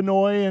course the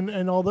Vinoy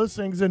and all those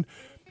things, and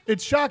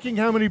it's shocking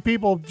how many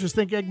people just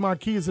think Egmont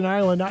Key is an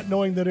island, not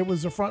knowing that it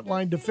was a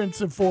frontline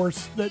defensive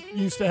force that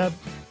used to have,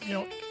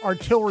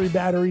 artillery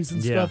batteries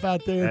and stuff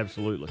out there.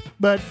 Absolutely.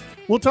 But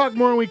we'll talk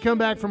more when we come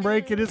back from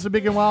break. It is the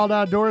Big and Wild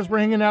Outdoors. We're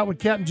hanging out with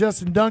Captain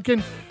Justin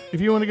Duncan. If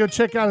you want to go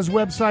check out his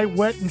website,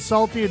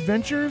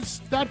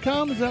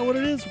 wetandsaltyadventures.com. Is that what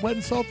it is? Wet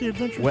and Salty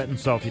Adventures?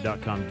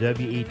 Wetandsalty.com.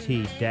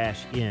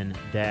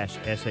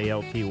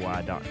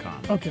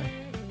 WET-N-SALTY.com. Okay.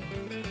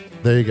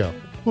 There you go.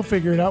 We'll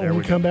figure it out when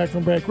we come back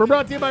from break. We're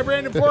brought to you by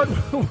Brandon Ford.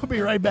 We'll be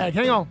right back.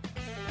 Hang on.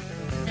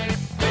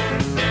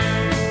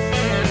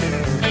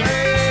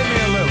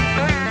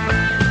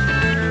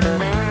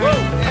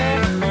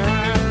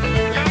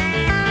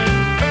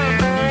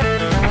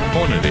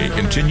 Hornady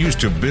continues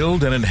to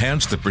build and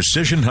enhance the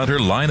Precision Hunter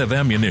line of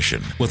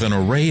ammunition with an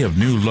array of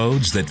new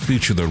loads that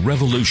feature the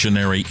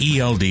revolutionary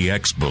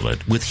ELDX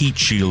bullet with heat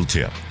shield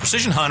tip.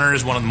 Precision Hunter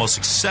is one of the most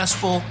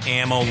successful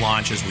ammo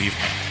launches we've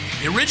had.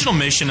 The original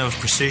mission of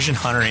Precision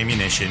Hunter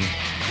ammunition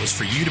was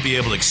for you to be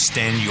able to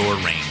extend your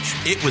range.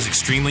 It was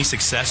extremely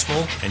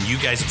successful, and you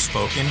guys have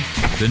spoken.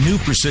 The new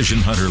Precision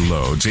Hunter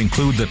loads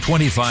include the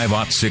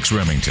 25-06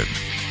 Remington,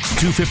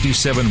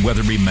 257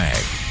 Weatherby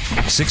Mag,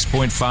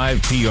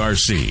 6.5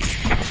 PRC,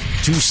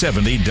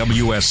 270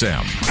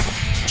 WSM,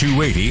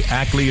 280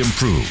 Ackley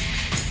Improved,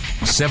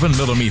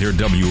 7mm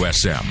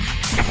WSM,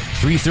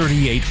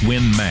 338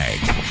 Win Mag,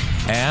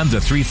 and the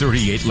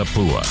 338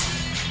 Lapua.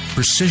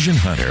 Precision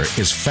Hunter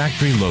is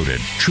factory-loaded,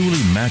 truly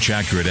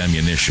match-accurate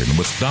ammunition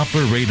with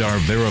Doppler radar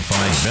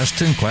verified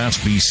best-in-class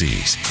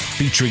BCs,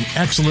 featuring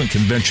excellent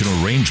conventional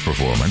range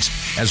performance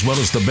as well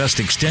as the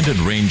best extended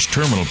range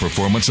terminal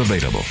performance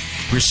available.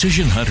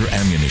 Precision Hunter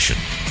ammunition.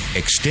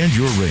 Extend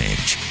your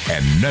range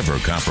and never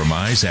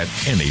compromise at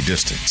any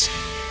distance.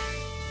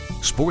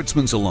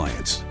 Sportsman's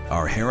Alliance.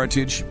 Our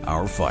heritage,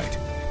 our fight.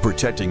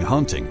 Protecting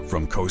hunting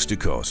from coast to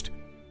coast.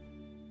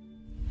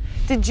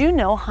 Did you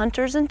know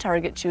hunters and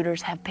target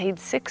shooters have paid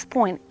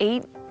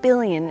 $6.8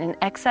 billion in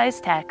excise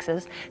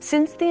taxes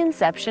since the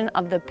inception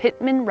of the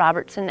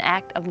Pittman-Robertson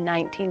Act of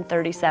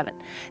 1937?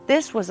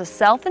 This was a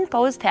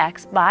self-imposed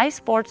tax by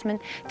sportsmen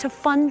to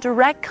fund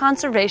direct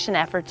conservation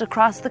efforts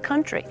across the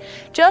country.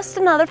 Just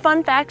another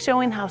fun fact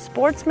showing how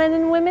sportsmen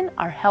and women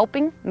are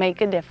helping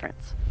make a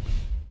difference.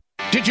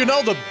 Did you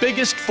know the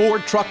biggest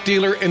Ford truck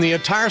dealer in the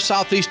entire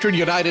southeastern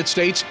United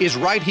States is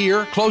right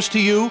here, close to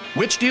you?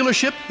 Which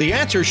dealership? The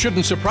answer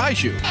shouldn't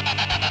surprise you.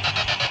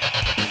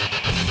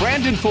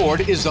 Brandon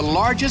Ford is the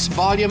largest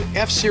volume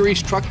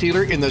F-Series truck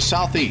dealer in the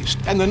Southeast,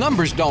 and the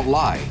numbers don't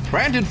lie.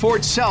 Brandon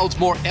Ford sells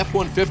more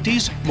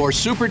F-150s, more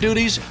Super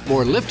Duties,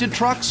 more lifted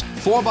trucks,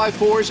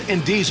 4x4s,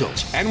 and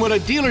diesels. And when a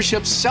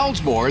dealership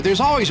sells more, there's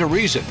always a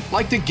reason,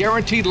 like the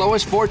guaranteed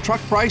lowest Ford truck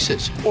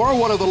prices, or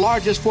one of the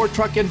largest Ford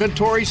truck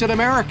inventories in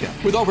America,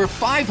 with over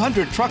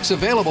 500 trucks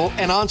available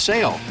and on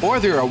sale,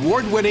 or their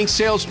award-winning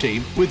sales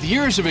team with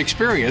years of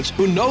experience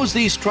who knows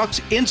these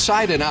trucks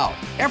inside and out.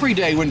 Every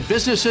day when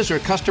businesses or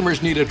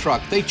customers need a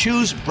truck, they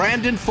choose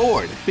Brandon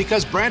Ford,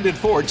 because Brandon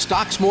Ford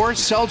stocks more,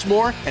 sells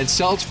more, and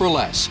sells for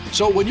less.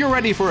 So when you're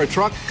ready for a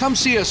truck, come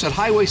see us at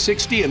Highway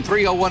 60 and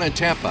 301 in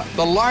Tampa,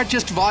 the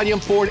largest volume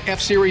Ford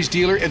F-Series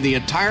dealer in the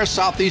entire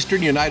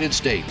southeastern United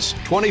States.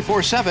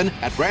 24/7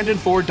 at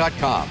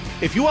BrandonFord.com.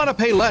 If you want to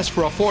pay less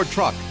for a Ford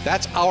truck,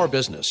 that's our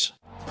business.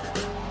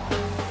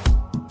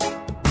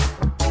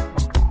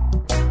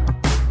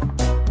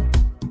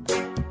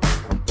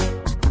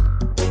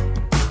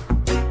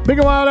 Big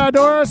and Wild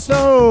Outdoors,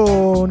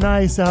 so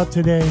nice out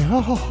today.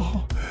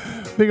 Oh,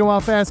 Big and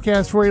Wild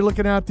Fastcast for you,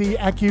 looking out the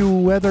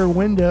AccuWeather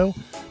window.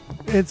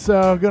 It's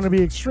going to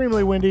be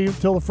extremely windy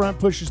until the front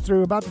pushes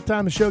through. About the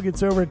time the show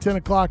gets over at 10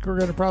 o'clock, we're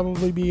going to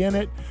probably be in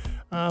it.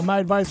 My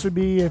advice would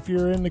be, if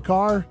you're in the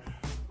car,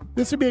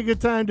 this would be a good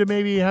time to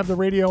maybe have the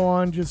radio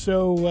on, just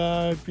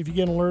so if you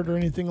get an alert or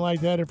anything like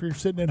that, if you're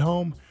sitting at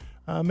home,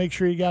 make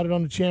sure you got it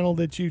on the channel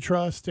that you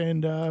trust,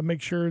 and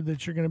make sure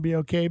that you're going to be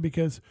okay,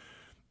 because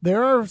they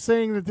are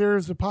saying that there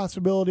is a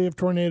possibility of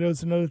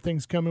tornadoes and other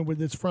things coming with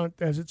this front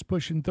as it's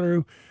pushing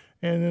through.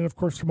 And then, of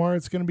course, tomorrow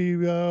it's going to be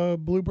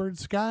bluebird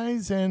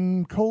skies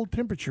and cold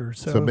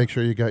temperatures. So make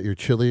sure you got your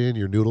chili and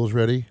your noodles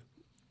ready.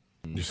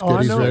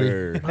 Skitty's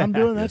ready. I'm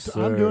doing that. Yes,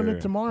 I'm doing it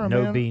sir. tomorrow,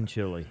 No man. bean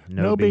chili.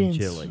 No bean beans.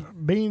 chili.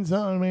 Beans,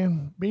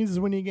 man. Beans is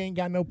when you ain't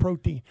got no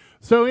protein.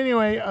 So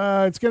anyway,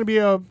 it's going to be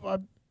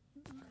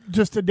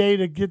just a day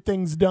to get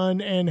things done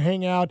and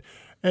hang out.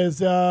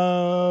 As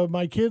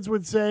my kids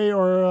would say,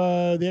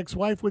 or the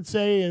ex-wife would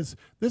say,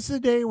 this is a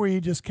day where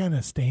you just kind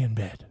of stay in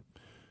bed,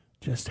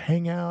 just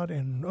hang out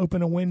and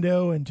open a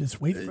window and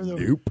just wait for the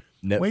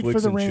wait for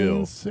Netflix the and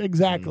rains. chill.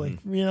 Exactly.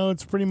 Mm-hmm. You know,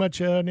 it's pretty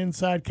much an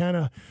inside kind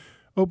of.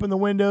 Open the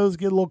windows,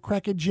 get a little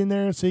crackage in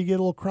there so you get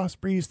a little cross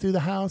breeze through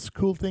the house,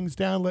 cool things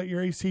down, let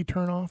your AC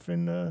turn off,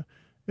 and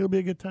it'll be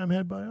a good time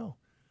had by all.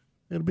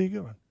 It'll be a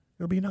good one.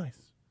 It'll be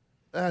nice.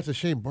 It's a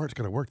shame Bart's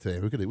going to work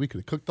today. We could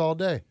have cooked all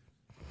day.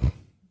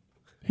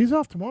 He's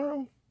off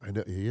tomorrow. I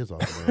know he is off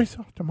tomorrow. He's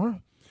off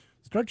tomorrow.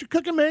 Start your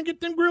cooking, man. Get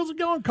them grills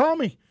going. Call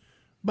me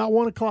about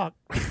 1 o'clock.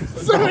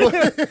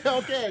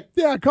 Okay.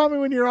 Yeah, call me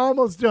when you're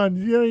almost done.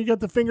 You know, you got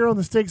the finger on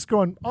the stakes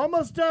going,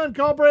 almost done.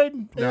 Call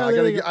Braden. No,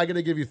 Yeah, I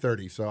gotta give you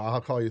 30, so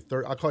I'll call you.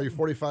 I'll call you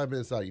 45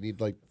 minutes out. You need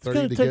like 30 It's to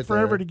going get to take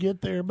forever there. to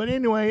get there. But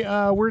anyway,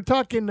 we're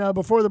talking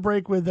before the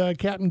break with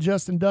Captain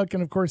Justin Duck,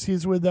 and of course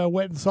he's with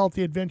Wet and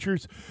Salty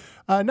Adventures.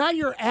 Not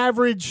your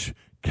average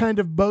kind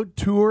of boat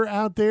tour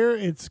out there.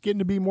 It's getting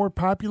to be more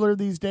popular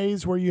these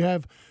days where you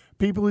have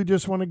people who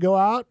just want to go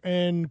out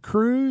and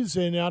cruise,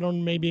 and I don't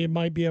know, maybe it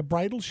might be a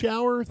bridal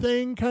shower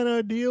thing kind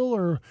of deal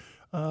or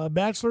a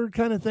bachelor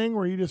kind of thing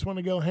where you just want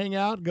to go hang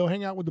out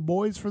with the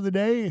boys for the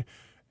day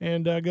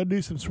and go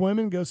do some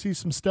swimming, go see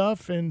some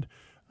stuff. And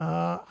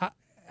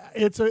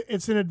it's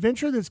an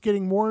adventure that's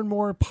getting more and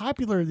more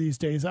popular these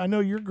days. I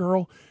know your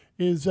girl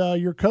is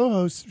your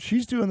co-host.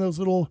 She's doing those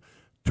little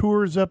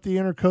tours up the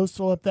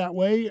intercoastal up that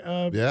way.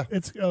 Yeah.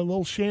 It's a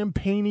little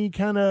champagne-y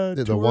kind of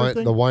the tour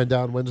thing. the wind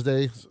down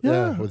Wednesdays.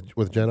 Yeah.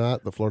 with Jen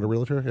Ott, the Florida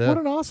realtor. Yeah. What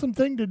an awesome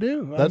thing to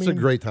do. That's a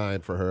great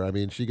time for her. I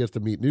mean, she gets to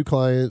meet new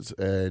clients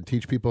and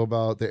teach people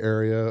about the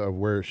area of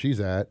where she's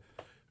at.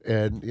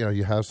 And, you know,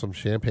 you have some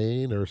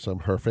champagne or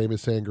her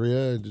famous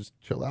sangria and just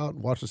chill out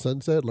and watch the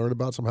sunset, learn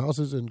about some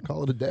houses, and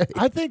call it a day.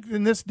 I think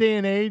in this day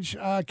and age,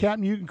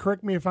 Captain, you can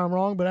correct me if I'm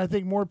wrong, but I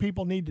think more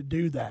people need to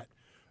do that.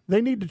 They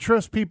need to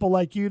trust people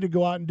like you to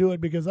go out and do it,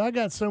 because I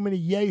got so many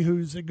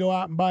yahoos that go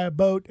out and buy a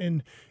boat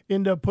and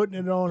end up putting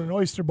it on an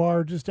oyster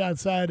bar just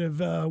outside of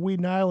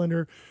Weeden Island,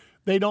 or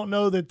they don't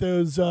know that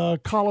those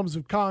columns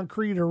of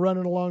concrete are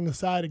running along the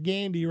side of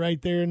Gandy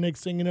right there. And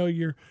next thing you know,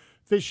 you're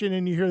fishing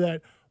and you hear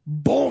that,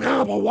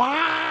 wow!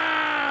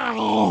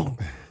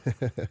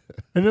 And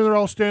then they're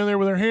all standing there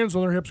with their hands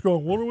on their hips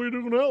going, what do we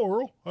do now,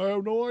 Earl? I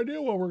have no idea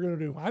what we're going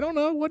to do. I don't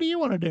know. What do you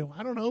want to do?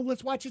 I don't know.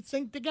 Let's watch it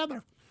sink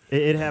together.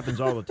 It happens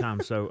all the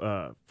time.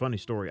 So, funny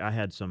story. I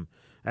had some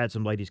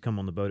ladies come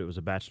on the boat. It was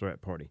a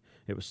bachelorette party.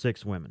 It was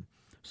 6 women.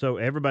 So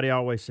everybody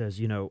always says,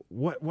 you know,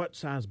 what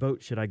size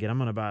boat should I get? I'm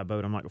going to buy a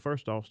boat. I'm like, well,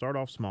 first off, start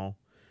off small,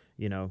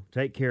 you know,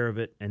 take care of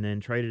it, and then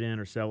trade it in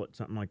or sell it,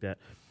 something like that.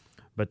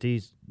 But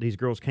these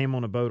girls came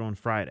on a boat on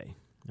Friday.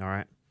 All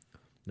right.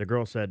 The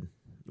girl said,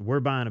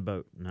 we're buying a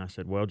boat. And I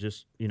said, well,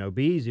 just, you know,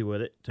 be easy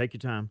with it. Take your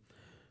time.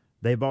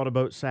 They bought a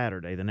boat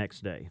Saturday, the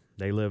next day.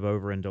 They live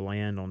over in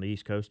DeLand on the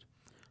East Coast.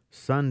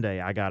 Sunday,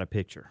 I got a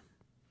picture.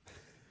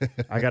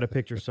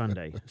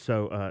 Sunday.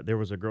 So there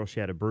was a girl,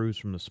 she had a bruise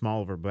from the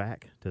small of her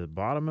back to the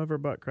bottom of her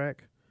butt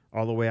crack,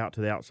 all the way out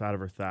to the outside of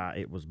her thigh.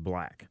 It was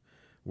black.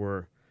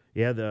 A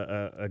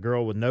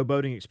girl with no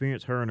boating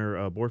experience, her and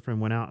her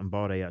boyfriend went out and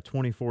bought a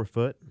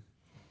 24-foot.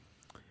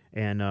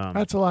 And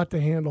that's a lot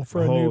to handle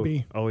for a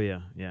newbie. Oh,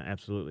 yeah,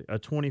 absolutely. A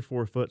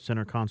 24-foot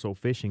center console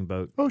fishing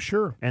boat. Oh,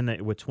 sure. And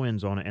with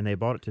twins on it, and they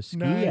bought it to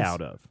ski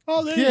out of.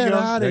 Oh, there Get you go.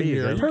 out of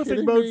here.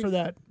 Perfect boat for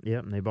that.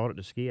 Yep, and they bought it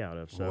to ski out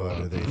of. So,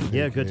 What are they yeah,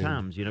 thinking? good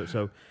times, you know.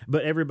 So,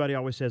 but everybody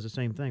always says the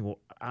same thing. Well,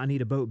 I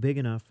need a boat big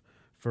enough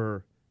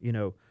for, you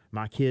know,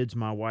 my kids,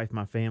 my wife,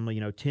 my family,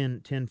 you know,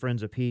 10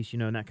 friends apiece, you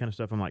know, and that kind of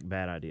stuff. I'm like,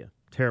 bad idea.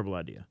 Terrible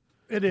idea.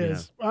 It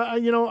is. I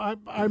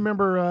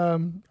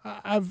remember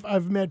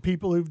I've met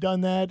people who've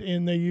done that,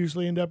 and they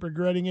usually end up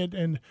regretting it.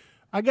 And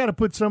I got to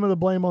put some of the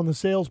blame on the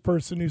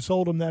salesperson who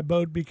sold them that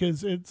boat,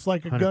 because it's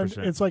like a 100%.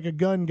 Gun. It's like a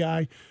gun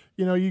guy.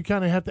 You know, you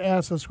kind of have to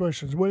ask those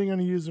questions. What are you going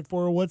to use it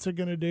for? What's it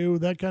going to do?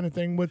 That kind of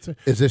thing.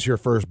 Is this your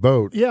first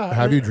boat? Yeah.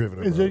 Have you driven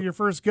a boat? Is it your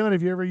first gun?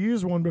 Have you ever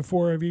used one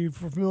before? Are you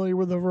familiar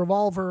with a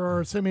revolver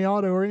or a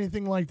semi-auto or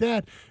anything like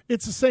that?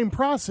 It's the same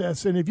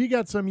process. And if you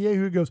got some yahoo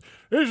who goes,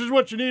 this is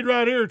what you need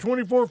right here,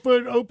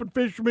 24-foot open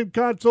fisherman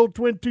console,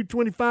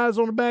 2225s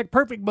on the back,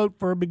 perfect boat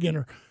for a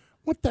beginner.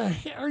 What the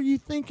hell are you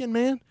thinking,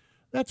 man?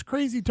 That's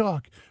crazy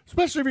talk,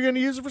 especially if you're going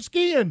to use it for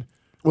skiing.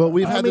 Well,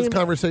 we've had this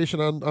conversation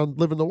on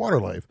living the water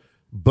life.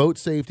 Boat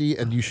safety,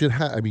 and you should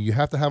have. I mean, you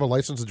have to have a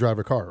license to drive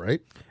a car, right?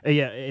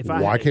 Yeah.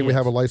 Why can't we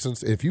have a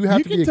license? If you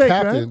have to be a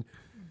captain,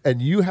 and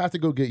you have to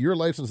go get your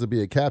license to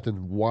be a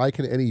captain, why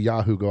can any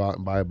Yahoo go out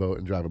and buy a boat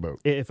and drive a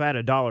boat? If I had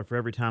 $1 for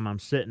every time I'm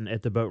sitting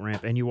at the boat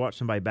ramp and you watch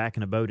somebody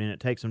backing a boat in,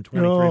 it takes them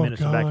 23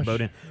 minutes to back a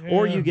boat in. Yeah.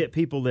 Or you get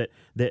people that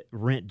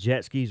rent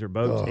jet skis or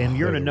boats, and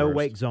you're in a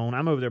no-wake zone.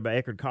 I'm over there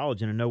by Eckerd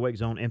College in a no-wake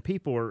zone, and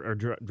people are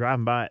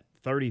driving by at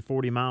 30,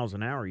 40 miles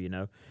an hour, you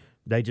know.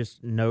 They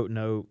just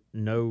no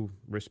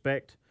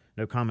respect,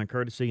 no common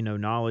courtesy, no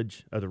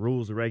knowledge of the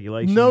rules, the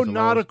regulations. No the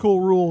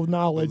nautical rule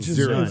knowledge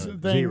Zero. is the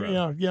thing.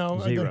 Zero.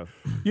 Zero.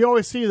 You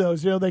always see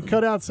those. They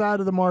cut outside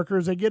of the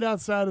markers. They get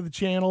outside of the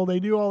channel. They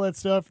do all that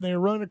stuff. And they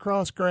run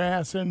across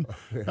grass and,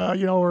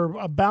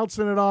 or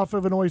bouncing it off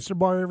of an oyster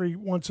bar every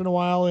once in a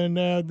while. And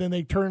then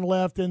they turn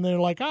left and they're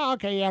like, oh,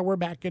 okay, yeah, we're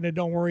back in it.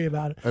 Don't worry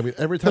about it. I mean,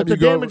 every time but you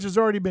the go damage has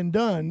already been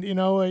done,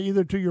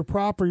 either to your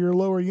prop or your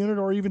lower unit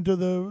or even to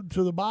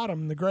the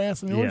bottom, the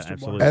grass and the oyster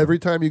bar. Every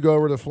time you go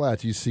over the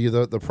flats, you see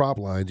the prop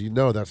lines.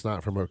 That's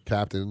not from a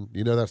captain.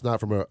 That's not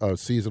from a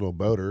seasonal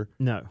boater.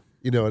 No.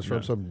 It's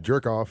from some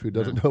jerk off who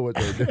doesn't know what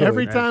they're doing.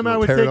 Every time I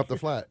would tearing up the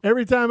flat.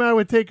 Every time I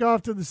would take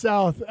off to the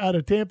south out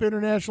of Tampa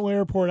International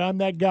Airport, I'm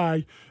that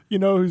guy,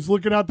 who's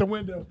looking out the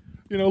window,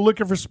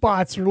 looking for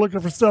spots or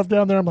looking for stuff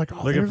down there. I'm like,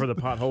 looking for the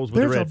potholes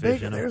with the redfish.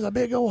 There's a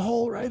big old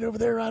hole right over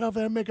there, right off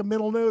there. I make a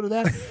mental note of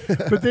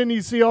that. But then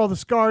you see all the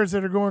scars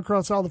that are going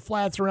across all the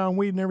flats around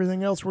weed and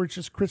everything else where it's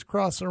just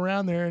crisscrossing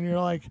around there, and you're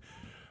like,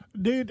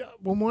 dude,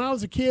 when I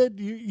was a kid,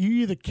 you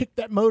either kicked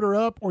that motor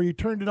up or you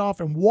turned it off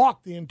and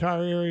walked the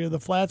entire area of the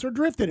flats or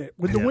drifted it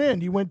with the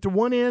wind. You went to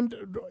one end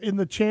in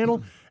the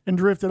channel and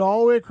drifted all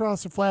the way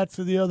across the flats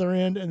to the other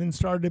end and then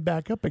started it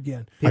back up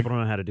again. People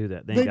don't know how to do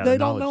that. They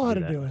don't know how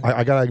to do it.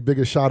 I got a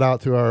biggest shout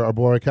out to our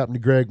boy,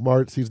 Captain Greg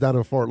Martz. He's down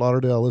in Fort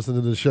Lauderdale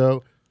listening to the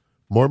show.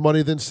 More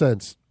money than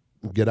sense.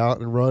 Get out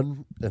and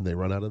run, and they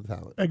run out of the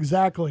talent.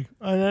 Exactly.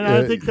 And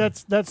I think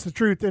that's the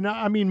truth. And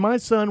I mean, my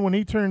son, when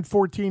he turned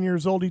 14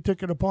 years old, he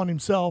took it upon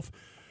himself.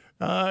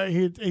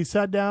 He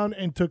sat down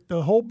and took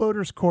the whole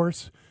boater's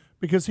course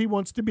because he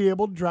wants to be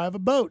able to drive a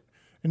boat.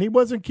 And he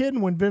wasn't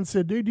kidding when Vince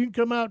said, dude, you can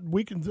come out,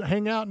 we can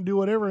hang out and do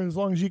whatever as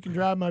long as you can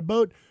drive my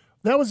boat.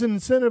 That was an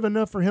incentive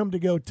enough for him to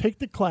go take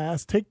the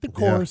class, take the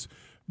course,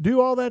 do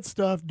all that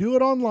stuff, do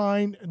it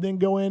online, and then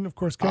go in, of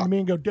course, come to me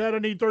and go, Dad, I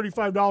need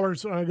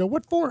 $35. And I go,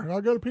 what for? I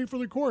got to pay for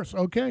the course.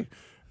 Okay.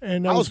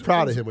 And I was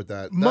proud of him with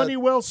that. Money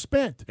well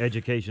spent.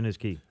 Education is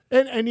key.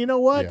 And you know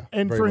what? Yeah,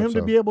 and for him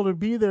to be able to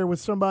be there with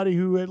somebody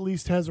who at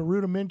least has a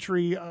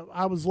rudimentary,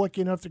 I was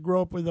lucky enough to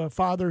grow up with a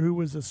father who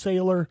was a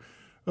sailor.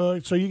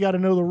 So you got to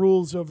know the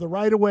rules of the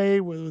right-of-way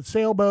with a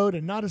sailboat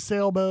and not a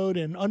sailboat,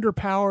 and under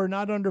power,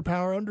 not under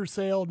power, under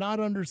sail, not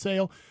under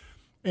sail.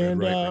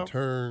 And right to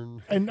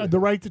turn. And the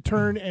right to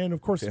turn, and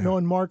of course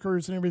knowing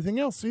markers and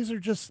everything else. These are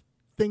just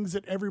things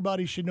that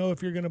everybody should know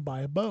if you're going to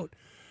buy a boat.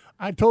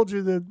 I told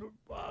you the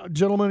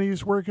gentleman who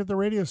used to work at the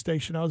radio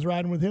station, I was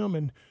riding with him,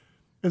 and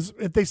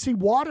if they see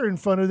water in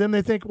front of them,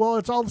 they think, well,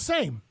 it's all the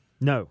same.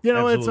 No,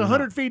 it's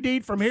 100 feet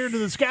deep from here to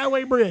the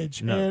Skyway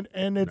Bridge,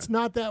 and it's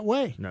not that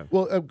way. No.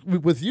 Well,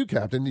 with you,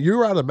 Captain,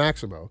 you're out of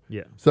Maximo.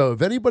 Yeah. So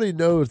if anybody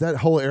knows that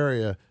whole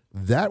area,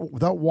 that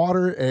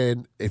water,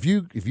 and if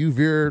you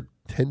veer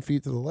 10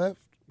 feet to the left,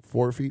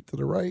 4 feet to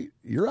the right,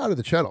 you're out of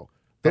the channel.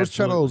 Those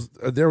channels,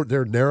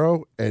 they're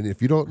narrow, and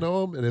if you don't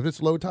know them, and if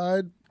it's low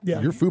tide,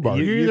 you're foobar.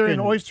 You're either in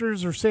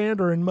oysters or sand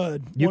or in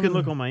mud. You can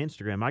look on my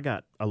Instagram. I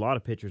got a lot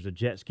of pictures of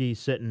jet skis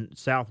sitting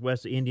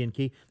southwest of Indian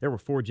Key. There were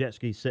 4 jet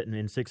skis sitting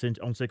in 6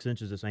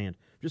 inches of sand,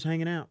 just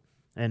hanging out.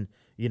 And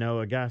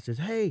a guy says,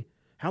 "Hey,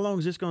 how long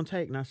is this going to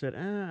take?" And I said,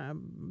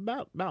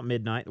 "About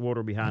midnight. The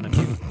water will be high enough.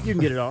 You can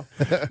get it off."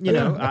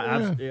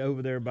 I've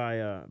over there by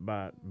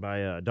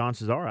Don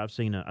Cesar. I've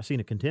seen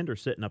a contender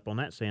sitting up on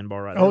that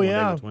sandbar right there. Oh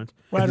yeah,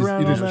 right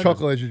around. You just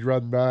chuckle as you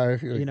run by.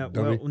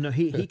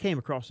 He came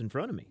across in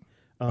front of me.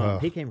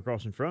 He came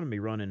across in front of me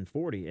running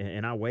 40,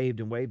 and I waved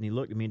and waved, and he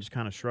looked at me and just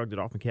kind of shrugged it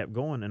off and kept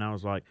going. And I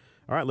was like,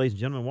 "All right, ladies and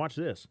gentlemen, watch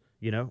this.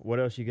 What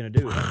else are you going to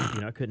do?"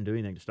 I couldn't do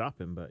anything to stop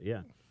him, but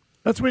yeah.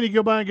 That's when you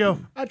go by and go,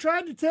 "I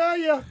tried to tell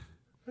you."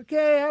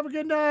 Okay, have a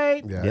good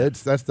night. Yeah,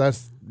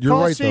 that's you're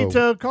right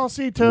though. Call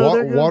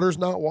Cito. Water's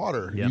not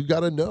water. Yep. You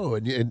got to know,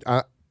 and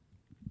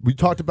we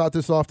talked about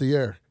this off the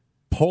air.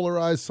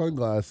 Polarized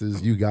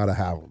sunglasses, you got to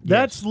have them.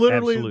 That's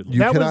literally absolutely. You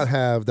cannot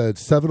have that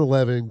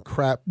 7-Eleven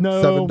crap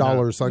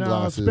 $7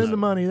 sunglasses. No, spend the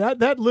money.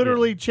 That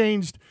literally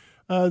changed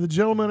the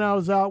gentleman I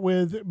was out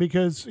with,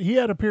 because he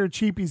had a pair of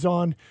cheapies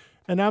on,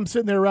 and I'm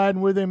sitting there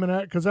riding with him,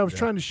 and because I was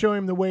trying to show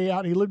him the way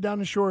out. He lived down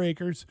in Shore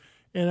Acres,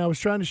 and I was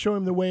trying to show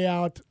him the way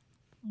out.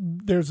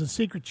 There's a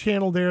secret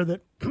channel there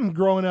that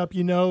growing up,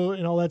 and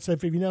all that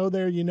stuff. If you know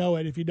there, you know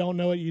it. If you don't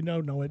know it, you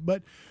don't know it.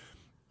 But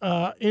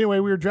anyway,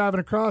 we were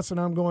driving across, and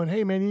I'm going,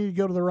 "Hey, man, you need to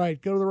go to the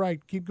right. Go to the right.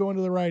 Keep going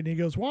to the right." And he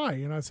goes, "Why?"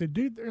 And I said,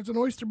 "Dude, there's an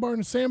oyster bar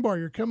and a sandbar.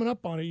 You're coming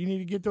up on it. You need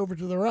to get over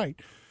to the right."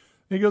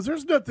 And he goes,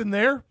 "There's nothing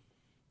there."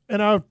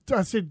 And I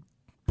said,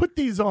 "Put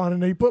these on."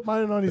 And he put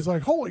mine on. He's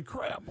like, "Holy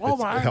crap. Oh,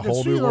 my, I can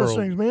see those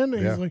things, man."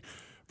 And he's like,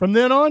 from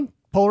then on,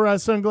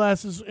 polarized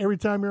sunglasses every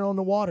time you're on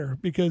the water,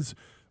 because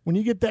when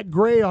you get that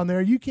gray on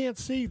there, you can't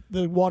see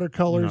the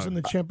watercolors and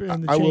the changes.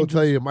 I will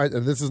tell you,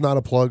 and this is not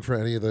a plug for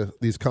any of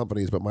these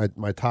companies, but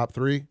my top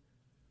 3,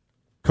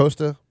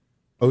 Costa,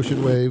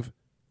 Ocean Wave,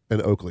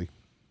 and Oakley.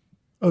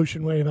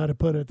 Ocean Wave I'd have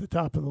put at the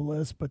top of the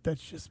list, but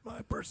that's just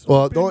my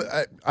personal opinion.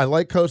 I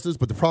like Costas,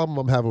 but the problem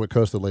I'm having with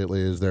Costa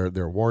lately is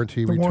their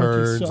warranty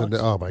returns and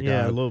oh my god,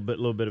 yeah, a little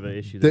bit of an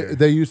issue there.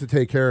 They used to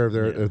take care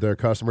of their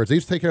customers. They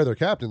used to take care of their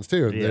captains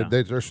too. And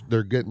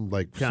they're getting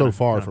like so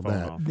far from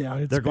that. Yeah,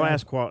 it's their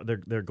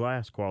bad. their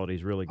glass quality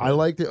is really good. I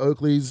like the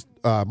Oakleys.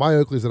 My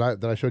Oakleys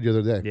that I showed you the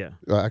other day.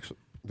 Yeah, actually,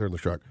 they're in the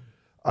truck.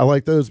 I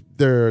like those.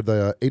 They're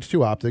the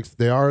H2 optics.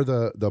 They are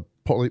the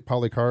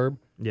polycarb.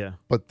 Yeah,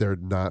 but they're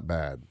not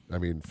bad. I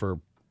mean, for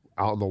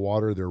out in the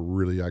water, they're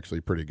really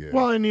actually pretty good.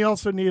 Well, and you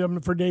also need them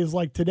for days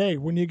like today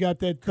when you got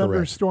that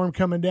thunderstorm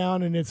coming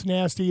down and it's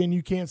nasty and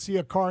you can't see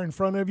a car in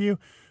front of you.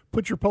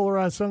 Put your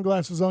polarized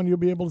sunglasses on, you'll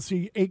be able to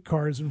see 8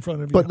 cars in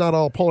front of you. But not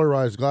all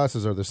polarized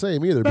glasses are the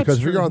same either, because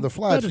if you're on the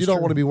flats, you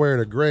don't want to be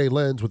wearing a gray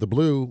lens with a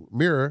blue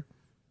mirror.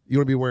 You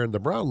want to be wearing the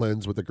brown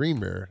lens with the green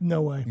mirror.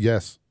 No way.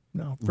 Yes.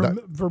 No.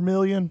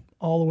 Vermilion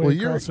all the way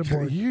across the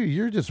board.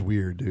 You're just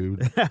weird,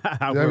 dude.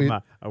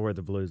 I wear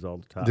the blues all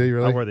the time. Do you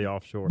really? I wear the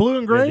offshore. Blue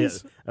and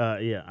grays?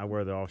 Yeah, I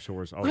wear the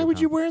offshores all the time. Why would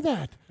you wear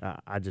that?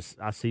 I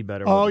see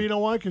better. Oh, you know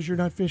why? Because you're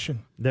not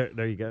fishing.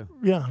 There you go.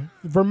 Yeah.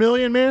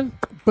 Vermilion, man.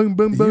 Boom,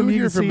 boom, boom.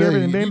 You can see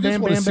everything. Bam, you bam, just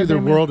want bam, to see bam, the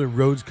bam, world in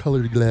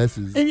rose-colored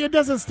glasses. And it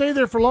doesn't stay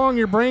there for long.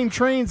 Your brain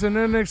trains, and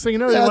then next thing you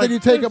know, Yeah, like, then you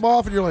take them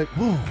off, and you're like,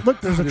 whoa.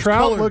 Look, there's a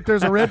trout. Color. Look,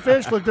 there's a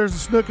redfish. Look, there's a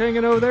snook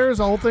hanging over there. There's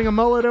a whole thing of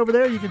mullet over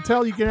there. You can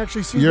tell. You can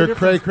actually see You're the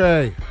difference.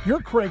 cray-cray. You're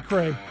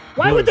cray-cray.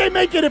 Why would they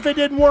make it if it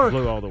didn't work?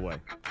 Blue all the way.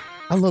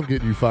 I love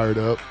getting you fired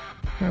up.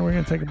 Now we're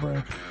going to take a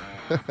break.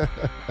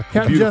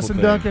 Captain Justin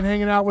Duncan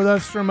hanging out with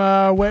us from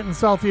Wet and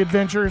Salty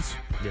Adventures.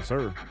 Yes,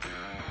 sir.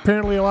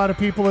 Apparently, a lot of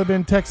people have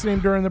been texting him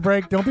during the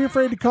break. Don't be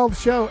afraid to call the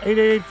show.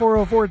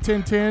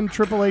 888-404-1010,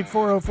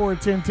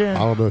 888-404-1010. I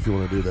don't know if you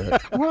want to do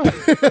that.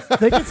 What?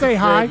 They can say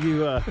hi.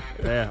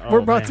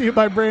 We're brought to you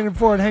by Brandon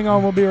Ford. Hang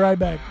on, we'll be right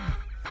back.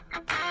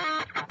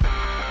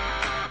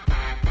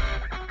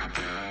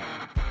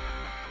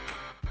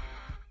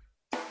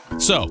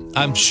 So,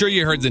 I'm sure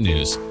you heard the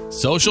news.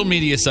 Social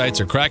media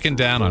sites are cracking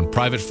down on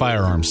private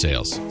firearm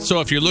sales.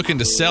 So if you're looking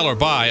to sell or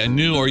buy a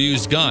new or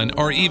used gun,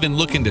 or even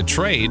looking to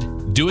trade,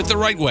 do it the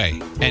right way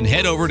and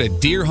head over to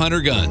Deer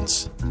Hunter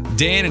Guns.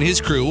 Dan and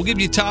his crew will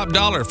give you top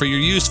dollar for your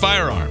used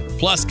firearm,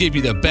 plus give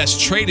you the best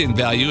trade-in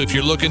value if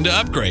you're looking to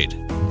upgrade.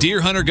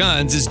 Deer Hunter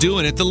Guns is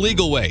doing it the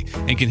legal way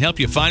and can help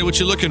you find what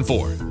you're looking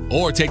for.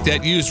 Or take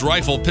that used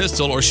rifle,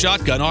 pistol, or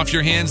shotgun off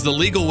your hands the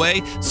legal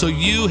way so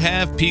you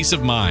have peace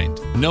of mind,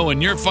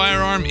 knowing your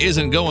firearm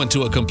isn't going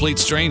to a complete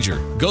stranger.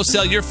 Go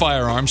sell your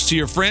firearms to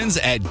your friends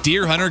at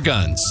Deer Hunter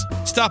Guns.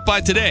 Stop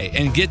by today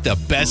and get the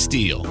best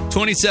deal.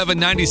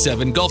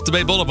 2797 Gulf to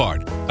Bay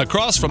Boulevard,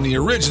 across from the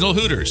original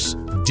Hooters.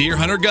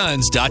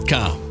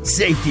 DeerHunterGuns.com.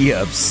 Safety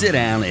up, sit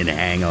down, and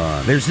hang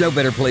on. There's no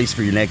better place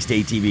for your next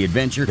ATV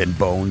adventure than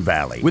Bone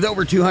Valley. With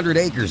over 200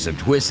 acres of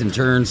twists and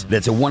turns,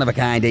 that's a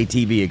one-of-a-kind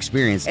ATV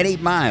experience and 8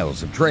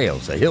 miles of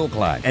trails, a hill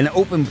climb, an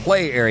open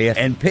play area,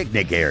 and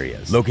picnic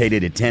areas.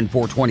 Located at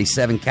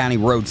 10427 County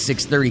Road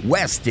 630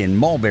 West in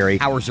Mulberry.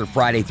 Hours are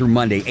Friday through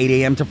Monday, 8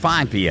 a.m. to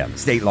 5 p.m.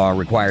 State law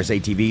requires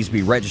ATVs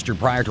be registered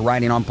prior to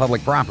riding on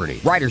public property.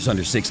 Riders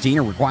under 16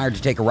 are required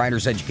to take a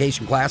rider's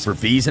education class. For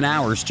fees and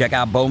hours, check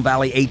out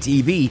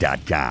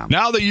BoneValleyATV.com.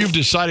 Now that you've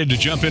decided to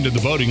jump into the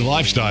boating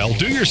lifestyle,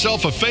 do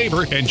yourself a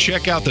favor and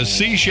check out the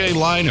Seashay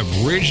line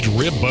of ridged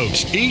rib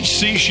boats. Each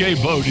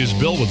Seashay boat is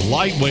built with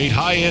lightweight,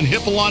 high-end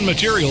Hippolon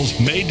materials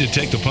made to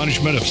take the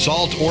punishment of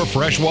salt or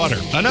fresh water.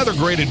 Another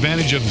great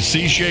advantage of the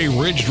Seashay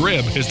ridged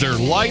rib is their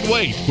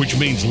lightweight, which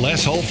means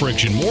less hull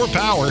friction, more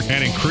power,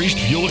 and increased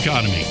fuel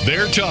economy.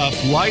 They're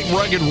tough, light,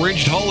 rugged,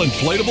 ridged hull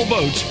inflatable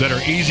boats that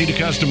are easy to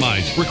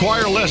customize,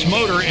 require less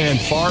motor, and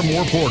far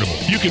more portable.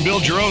 You can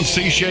build your own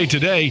Seashay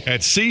today at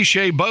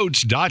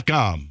SeashayBoats.com.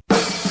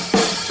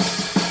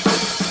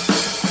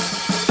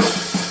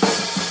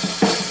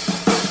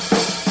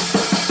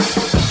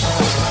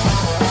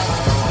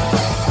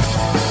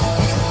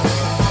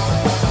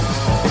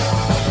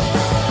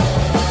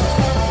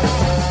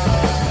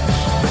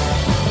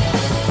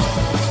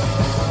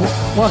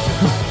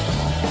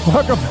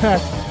 Welcome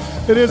back.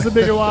 It is the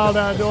Big and Wild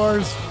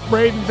Outdoors.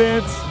 Braden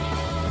Vince,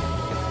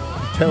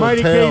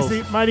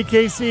 Mighty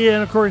Casey,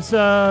 and of course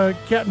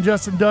Captain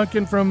Justin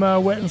Duncan from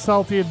Wet and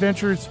Salty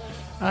Adventures,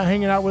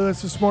 hanging out with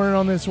us this morning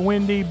on this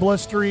windy,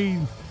 blustery,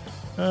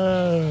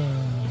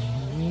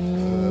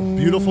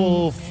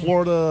 beautiful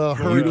Florida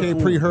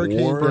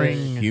pre-hurricane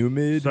spring,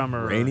 humid,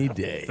 summer, rainy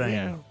day.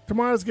 Yeah.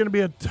 Tomorrow's going to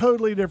be a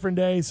totally different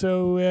day,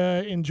 so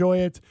enjoy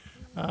it.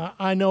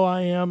 I know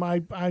I am.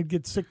 I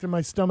get sick to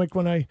my stomach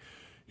when I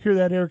hear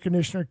that air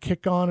conditioner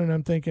kick on, and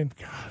I'm thinking,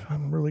 God,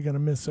 I'm really going to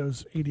miss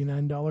those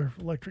 $89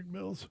 electric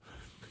bills.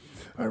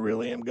 I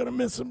really am going to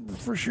miss them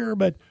for sure.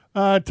 But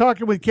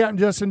talking with Captain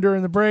Justin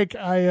during the break,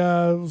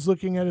 I was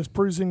looking at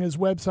perusing his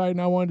website,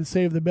 and I wanted to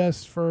save the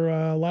best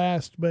for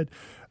last. But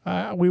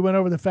we went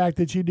over the fact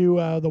that you do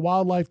the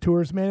wildlife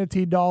tours,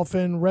 manatee,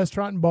 dolphin,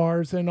 restaurant and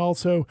bars, and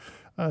also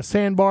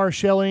sandbar,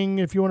 shelling.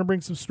 If you want to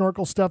bring some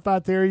snorkel stuff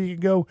out there, you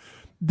can go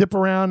dip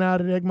around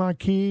out at Egmont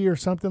Key or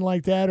something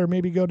like that, or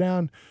maybe go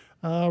down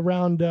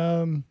around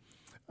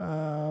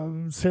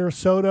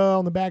Sarasota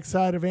on the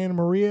backside of Anna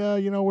Maria,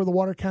 where the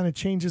water kind of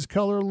changes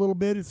color a little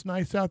bit. It's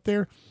nice out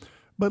there.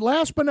 But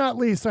last but not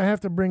least, I have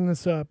to bring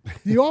this up.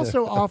 You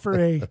also offer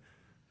a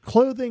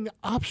clothing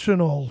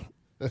optional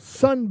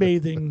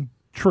sunbathing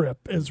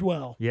trip as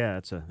well. Yeah,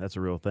 that's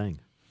a real thing.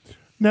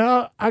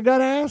 Now, I got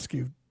to ask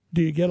you,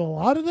 do you get a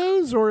lot of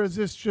those, or is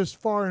this just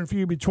far and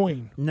few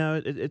between?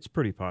 No, it's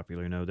pretty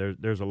popular.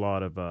 There's a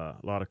lot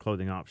of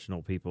clothing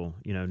optional people,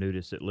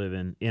 nudists that live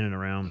in and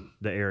around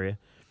the area.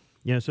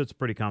 So it's a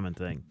pretty common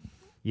thing.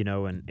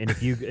 And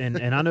if you and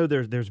I know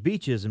there's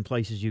beaches and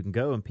places you can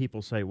go, and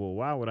people say, well,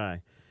 why would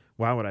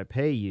I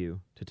pay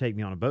you to take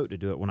me on a boat to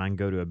do it when I can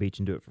go to a beach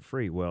and do it for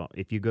free? Well,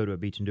 if you go to a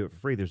beach and do it for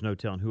free, there's no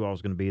telling who all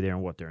is going to be there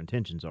and what their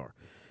intentions are.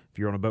 If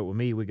you're on a boat with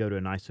me, we go to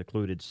a nice,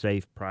 secluded,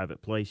 safe,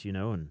 private place,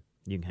 and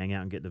you can hang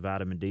out and get the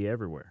vitamin D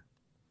everywhere.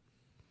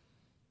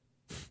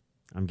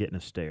 I'm getting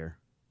a stare.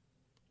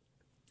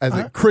 As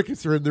the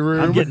crickets are in the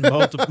room. I'm getting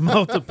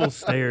multiple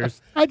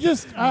stares. I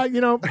just, hey,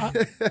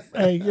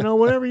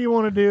 whatever you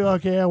want to do,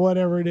 okay,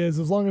 whatever it is,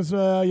 as long as,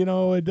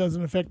 it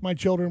doesn't affect my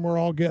children, we're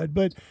all good.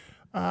 But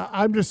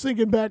I'm just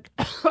thinking back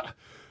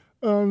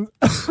some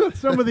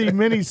of the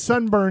many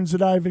sunburns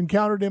that I've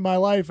encountered in my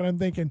life, and I'm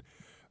thinking,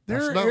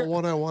 that's not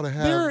what I want to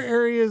have. There are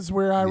areas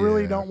where I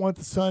really don't want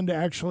the sun to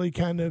actually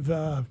kind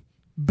of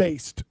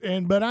baste,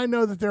 but I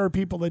know that there are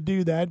people that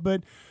do that.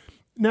 But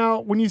now,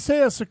 when you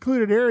say a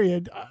secluded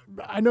area,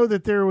 I know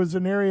that there was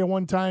an area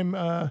one time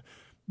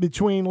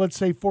between, let's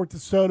say, Fort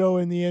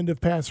DeSoto and the end of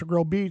Paso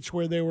Grill Beach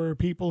where there were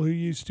people who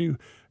used to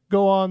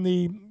go on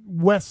the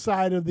west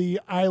side of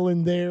the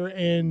island there,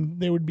 and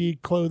there would be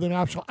clothing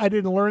optional. I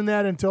didn't learn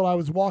that until I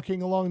was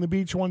walking along the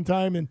beach one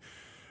time, and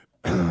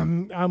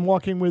I'm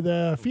walking with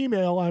a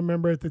female, I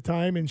remember at the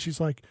time, and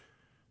she's like,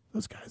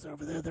 those guys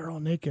over there, they're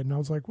all naked. And I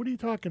was like, what are you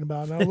talking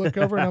about? And I look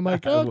over and I'm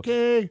like,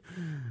 okay,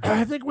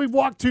 I think we've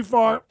walked too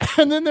far.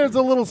 And then there's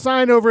a little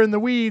sign over in the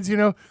weeds,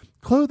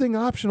 clothing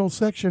optional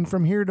section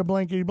from here to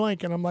blankety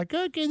blank. And I'm like,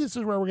 okay, this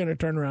is where we're going to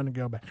turn around and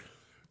go back.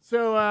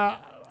 So,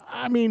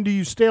 do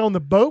you stay on the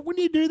boat when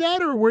you do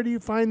that, or where do you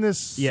find this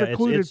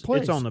secluded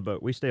place? It's on the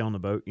boat. We stay on the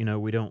boat.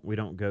 We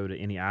don't go to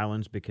any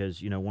islands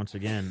because, once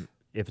again,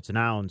 if it's an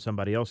island,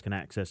 somebody else can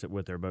access it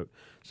with their boat.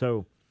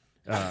 So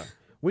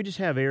we just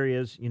have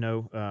areas, in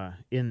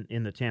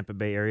the Tampa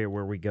Bay area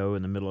where we go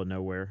in the middle of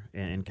nowhere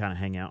and kind of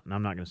hang out. And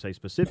I'm not going to say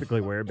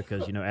specifically where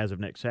because, as of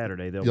next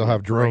Saturday, you'll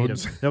have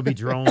drones. There'll be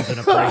drones and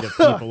a parade of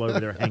people over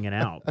there hanging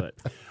out. But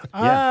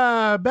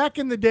back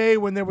in the day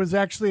when there was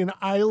actually an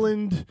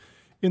island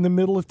in the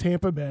middle of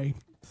Tampa Bay,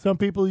 some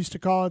people used to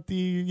call it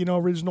the,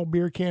 original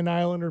Beer Can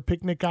Island or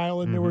Picnic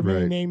Island. There were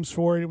many names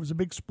for it. It was a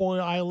big spoil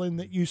island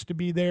that used to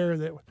be there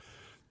that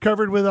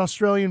covered with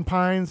Australian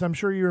pines. I'm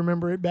sure you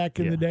remember it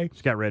back in the day.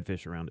 It's got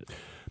redfish around it.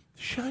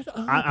 Shut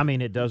up.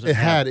 It doesn't.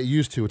 It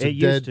used to.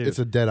 It's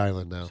a dead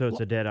island now. So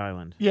it's a dead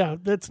island. Yeah,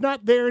 that's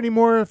not there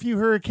anymore. A few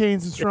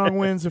hurricanes and strong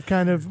winds have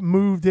kind of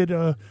moved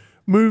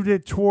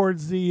it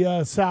towards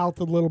the south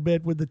a little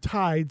bit with the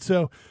tide.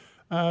 So,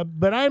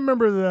 but I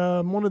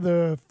remember one of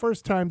the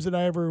first times that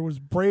I ever was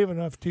brave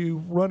enough to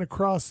run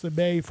across the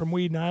bay from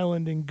Weeden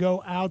Island and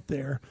go out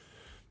there.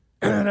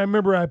 And I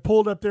remember I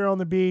pulled up there on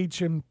the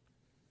beach, and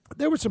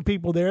there were some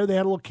people there. They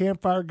had a little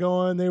campfire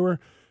going. They were,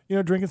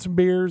 drinking some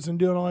beers and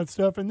doing all that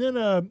stuff. And then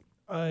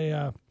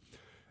a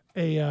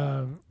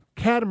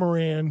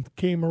catamaran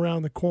came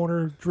around the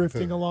corner,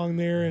 drifting along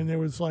there, and there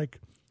was like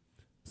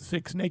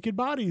 6 naked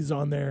bodies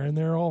on there, and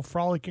they're all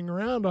frolicking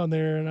around on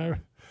there.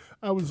 And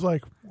I was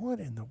like, what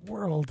in the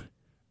world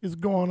is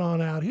going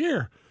on out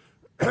here?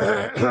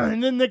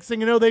 And then next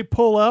thing you know, they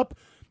pull up.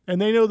 And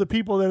they know the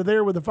people that are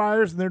there with the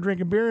fires, and they're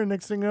drinking beer. And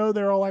next thing you know,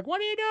 they're all like, what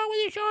are you doing with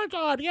your shorts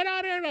on? Get out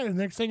of here. And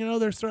next thing you know,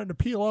 they're starting to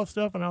peel off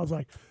stuff. And I was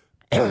like,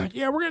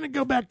 yeah, we're going to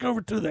go back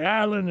over to the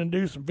island and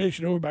do some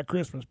fishing over by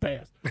Christmas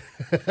past.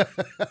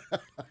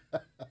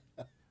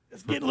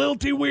 It's getting a little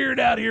too weird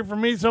out here for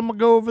me, so I'm going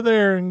to go over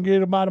there and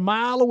get about a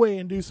mile away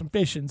and do some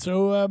fishing.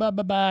 So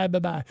bye-bye.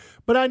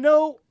 But I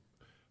know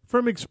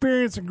from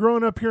experience and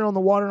growing up here on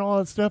the water and all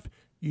that stuff,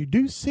 you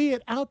do see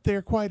it out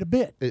there quite a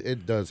bit.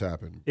 It does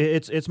happen.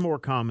 It's more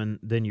common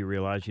than you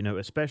realize,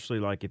 especially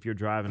like if you're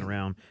driving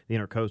around the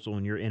Intercoastal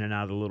and you're in and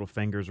out of the little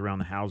fingers around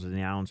the houses and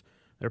the islands.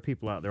 There are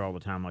people out there all the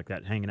time like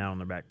that, hanging out on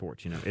their back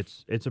porch.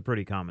 It's a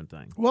pretty common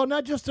thing. Well,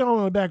 not just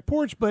on the back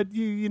porch, but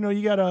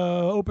you got a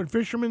open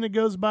fisherman that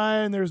goes by,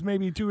 and there's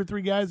maybe 2 or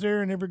 3 guys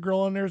there, and every girl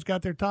on there's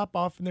got their top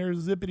off, and they're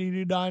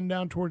zippity-doo-dying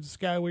down towards the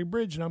Skyway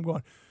Bridge, and I'm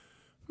going,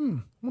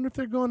 wonder if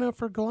they're going out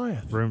for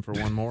Goliath. Room for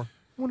one more.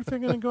 I wonder if they're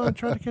going to go and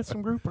try to catch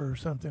some grouper or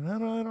something. I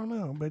don't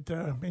know. But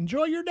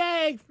enjoy your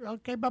day.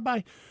 Okay,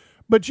 bye-bye.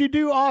 But you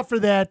do offer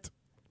that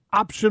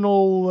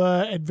optional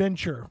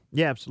adventure.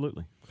 Yeah,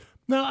 absolutely.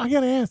 Now, I got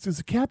to ask, as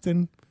a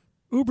captain,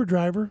 Uber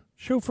driver,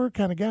 chauffeur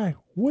kind of guy,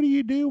 what do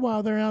you do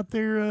while they're out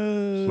there?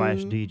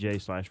 /DJ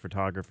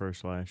 /photographer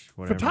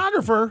 /whatever.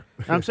 Photographer?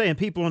 I'm saying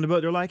people on the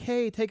boat, they're like,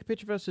 hey, take a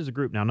picture of us as a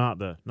group. Now,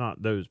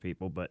 not those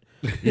people, but,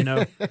 we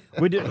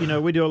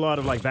do a lot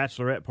of, like,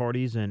 bachelorette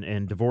parties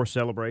and divorce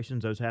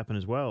celebrations. Those happen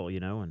as well,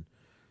 and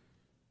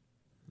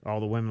all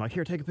the women like,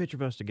 here, take a picture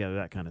of us together,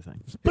 that kind of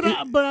thing.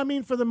 But I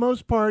mean, for the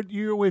most part,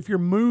 if you're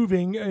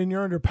moving and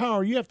you're under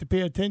power, you have to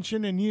pay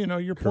attention, and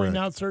you're pointing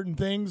out certain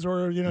things,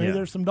 or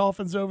there's some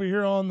dolphins over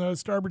here on the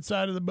starboard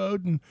side of the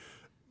boat, and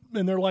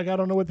they're like, I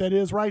don't know what that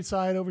is. Right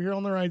side over here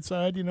on the right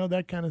side,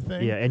 that kind of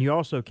thing. Yeah, and you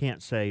also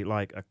can't say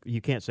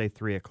you can't say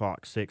 3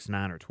 o'clock, 6,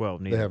 9, or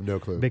 12. Neither. They have no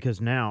clue. Because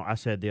now I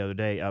said the other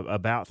day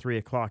about 3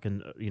 o'clock,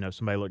 and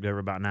somebody looked over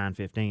about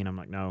 9:15. I'm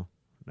like, no,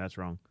 that's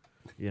wrong.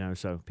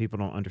 So people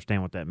don't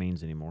understand what that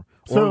means anymore.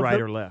 Or right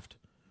or left.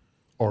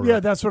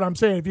 That's what I'm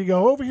saying. If you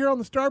go over here on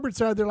the starboard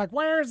side, they're like,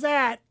 where is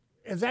that?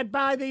 Is that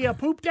by the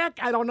poop deck?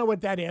 I don't know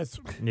what that is.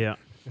 Yeah,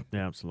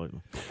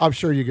 absolutely. I'm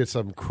sure you get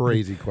some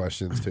crazy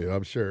questions, too.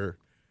 I'm sure.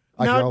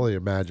 I can only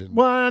imagine.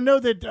 Well, I know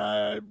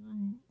that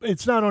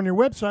it's not on your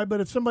website,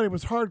 but if somebody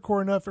was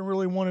hardcore enough and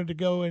really wanted to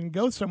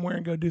go somewhere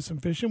and go do some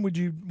fishing, would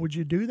you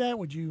do that?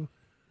 Would you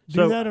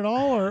do that at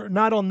all, or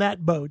not on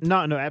that boat?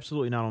 No,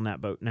 absolutely not on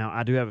that boat. Now,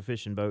 I do have a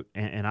fishing boat,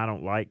 and I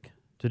don't like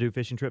to do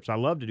fishing trips. I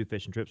love to do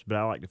fishing trips, but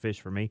I like to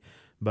fish for me.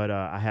 But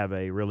I have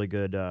a really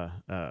good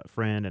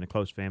friend and a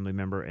close family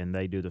member, and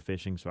they do the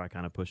fishing, so I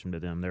kind of push them to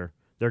them.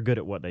 They're good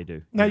at what they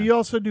do. Now, you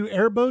also do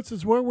airboats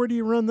as well? Where do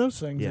you run those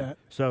things at?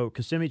 So,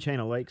 Kissimmee Chain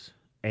of Lakes,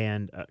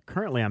 and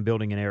currently I'm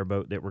building an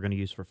airboat that we're going to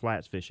use for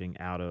flats fishing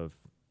out of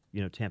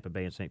Tampa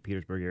Bay and St.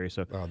 Petersburg area.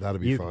 So that'll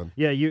be fun.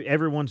 Yeah,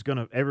 everyone's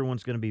gonna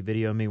be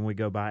videoing me when we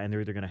go by, and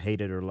they're either gonna hate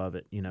it or love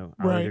it.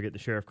 I'll either get the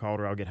sheriff called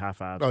or I'll get high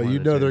fives. Oh,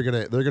 they're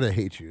gonna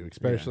hate you,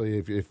 especially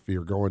if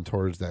you're going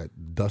towards that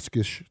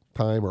duskish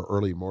time or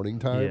early morning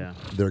time. Yeah.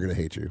 They're gonna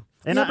hate you.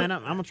 And I'm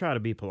gonna try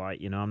to be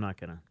polite. I'm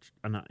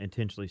not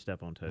intentionally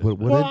step on toes.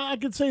 Well, I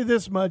could say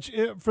this much: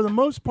 for the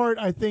most part,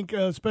 I think,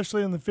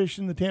 especially on the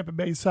fishing, the Tampa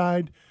Bay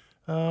side.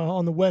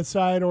 On the west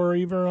side, or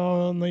even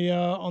on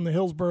the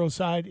Hillsborough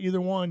side,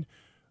 either one.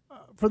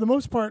 For the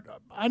most part,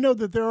 I know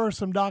that there are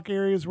some dock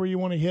areas where you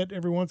want to hit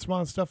every once in a while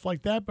and stuff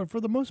like that. But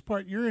for the most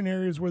part, you're in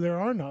areas where there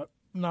are not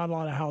a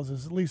lot of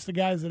houses. At least the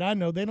guys that I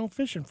know, they don't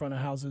fish in front of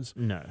houses.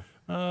 No,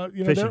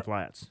 fishing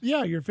flats.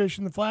 Yeah, you're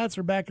fishing the flats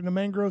or back in the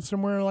mangroves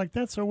somewhere like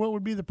that. So what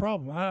would be the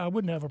problem? I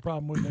wouldn't have a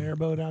problem with an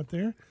airboat out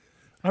there.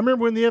 I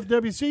remember when the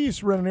FWC used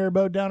to run an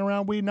airboat down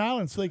around Weeden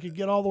Island so they could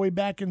get all the way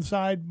back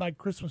inside by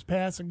Christmas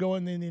Pass and go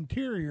in the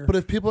interior. But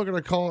if people are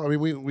going to call,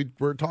 we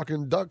were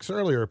talking ducks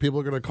earlier. People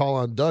are going to call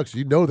on ducks.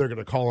 They're going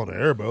to call on an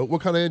airboat.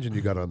 What kind of engine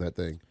you got on that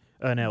thing?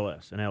 An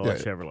LS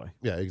Chevrolet.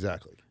 Yeah,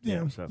 exactly.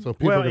 Yeah. So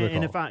people are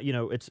going to call.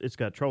 If it's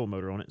got a trolling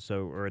motor on it,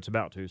 or it's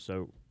about to.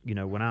 So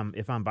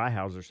if I'm by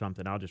house or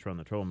something, I'll just run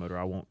the trolling motor.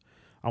 I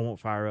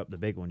won't fire up the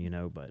big one,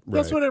 but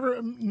that's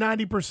whatever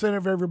 90%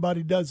 of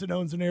everybody does that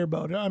owns an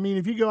airboat. I mean,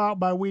 if you go out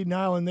by Weeden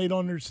Island, they don't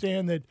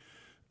understand that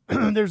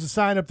there's a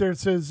sign up there that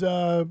says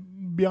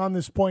beyond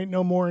this point,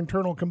 no more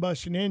internal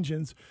combustion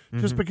engines.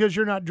 Just because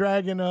you're not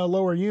dragging a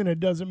lower unit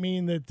doesn't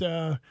mean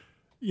that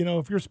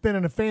if you're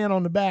spinning a fan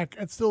on the back,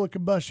 that's still a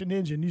combustion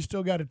engine. You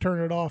still got to turn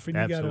it off, and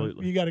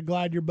you got to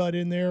glide your butt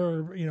in there,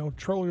 or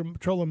trolling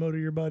motor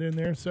your butt in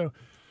there. So.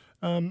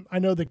 I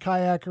know the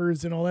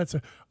kayakers and all that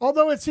stuff.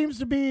 Although it seems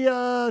to be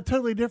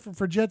totally different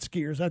for jet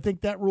skiers. I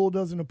think that rule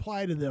doesn't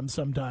apply to them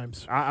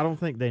sometimes. I don't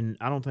think they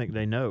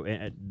know.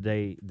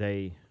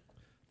 They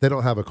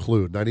don't have a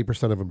clue.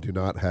 90% of them do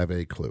not have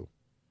a clue.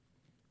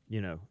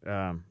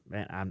 I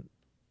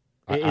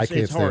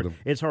can't stand them.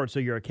 It's hard. So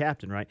you're a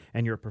captain, right?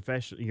 And you're a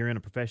professional. You're in a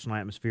professional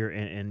atmosphere,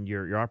 and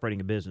you're operating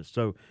a business.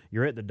 So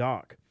you're at the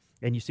dock,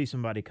 and you see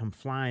somebody come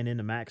flying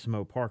into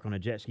Maximo Park on a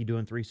jet ski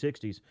doing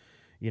 360s.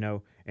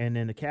 And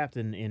then the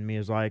captain in me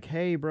is like,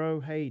 hey,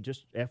 bro,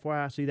 just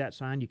FYI, I see that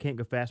sign. You can't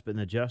go fast, but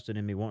then Justin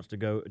in me wants to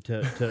go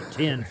to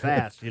 10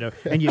 fast,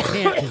 and you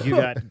can't because you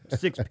got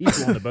 6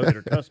 people on the boat that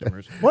are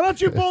customers. Why don't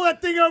you pull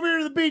that thing over here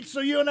to the beach so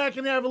you and I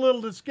can have a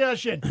little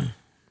discussion?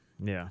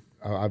 Yeah.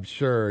 I'm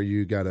sure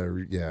you got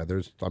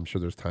to, I'm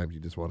sure there's times you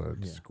just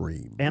want to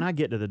scream. And I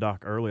get to the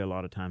dock early a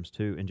lot of times,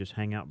 too, and just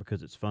hang out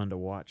because it's fun to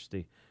watch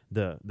the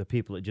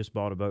people that just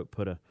bought a boat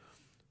put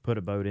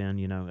a boat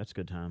in, that's a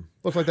good time.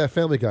 Looks like that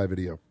Family Guy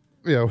video.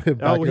 Him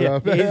up.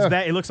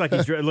 It looks like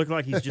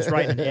he's just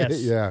writing an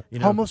S. Yeah.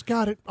 Almost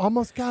got it.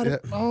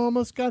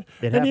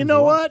 And you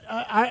know what?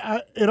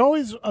 It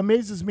always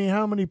amazes me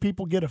how many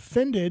people get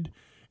offended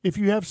if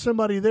you have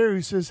somebody there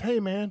who says, hey,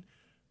 man,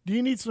 do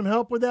you need some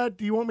help with that?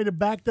 Do you want me to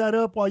back that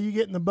up while you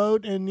get in the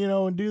boat and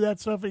do that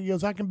stuff? And he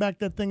goes, I can back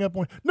that thing up.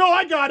 No,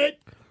 I got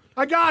it.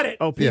 Oh,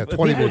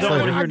 20 minutes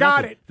later. I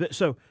got it.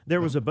 So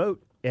there was a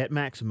boat at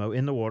Maximo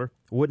in the water.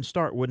 Wouldn't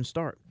start.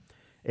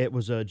 It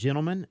was a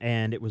gentleman,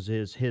 and it was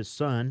his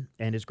son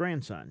and his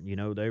grandson.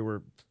 They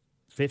were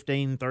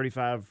 15,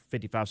 35,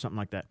 55, something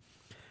like that.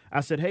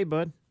 I said, hey,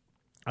 bud.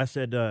 I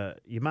said,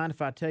 you mind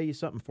if I tell you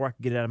something before I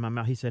can get it out of my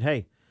mouth? He said,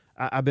 hey,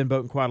 I've been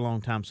boating quite a long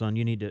time, son.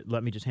 You need to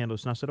let me just handle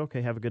this. And I said,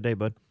 okay, have a good day,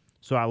 bud.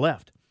 So I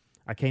left.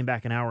 I came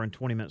back an hour and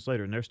 20 minutes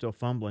later, and they're still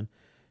fumbling.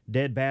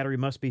 Dead battery,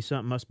 must be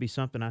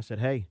something. I said,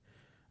 hey.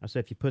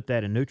 if you put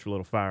that in neutral,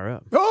 it'll fire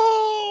up.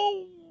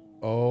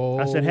 Oh!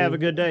 I said, have a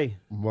good day.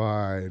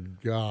 My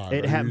God!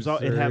 It happens all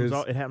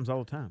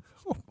the time.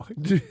 Oh my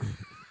God!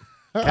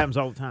 Happens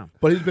all the time.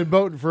 But he's been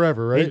boating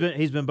forever, right?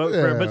 He's been boating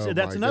forever. Yeah, But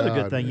that's my another God,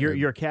 good thing. man.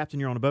 You're a captain.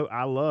 You're on a boat.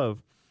 I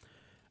love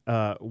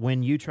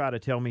when you try to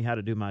tell me how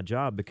to do my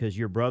job because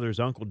your brother's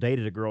uncle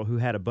dated a girl who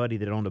had a buddy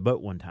that owned a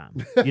boat one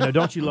time.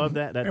 Don't you love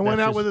that? And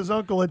went out with his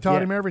uncle and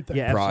taught him everything.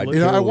 Yeah, Pride.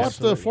 absolutely. I watched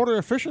the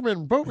Florida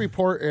Fisherman Boat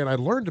Report, and I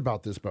learned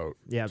about this boat.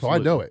 Yeah, so I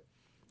know it.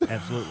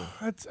 Absolutely.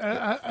 That's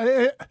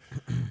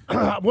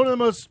one of the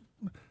most,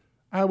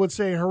 I would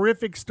say,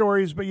 horrific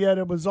stories, but yet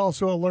it was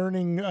also a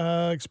learning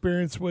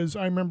experience.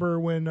 I remember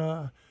when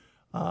a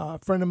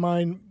friend of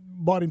mine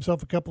bought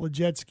himself a couple of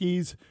jet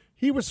skis.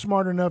 He was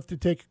smart enough to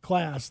take a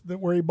class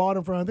where he bought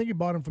them from. I think he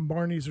bought them from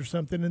Barney's or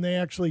something, and they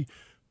actually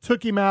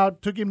took him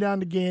out, took him down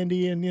to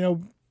Gandy, and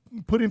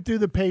put him through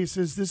the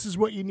paces. This is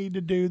what you need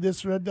to do.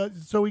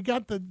 So he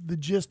got the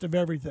gist of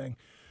everything.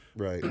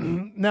 Right.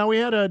 Now, we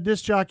had a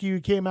disc jockey who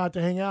came out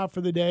to hang out for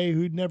the day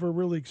who'd never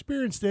really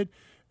experienced it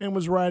and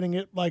was riding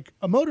it like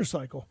a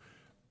motorcycle.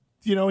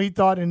 He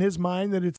thought in his mind that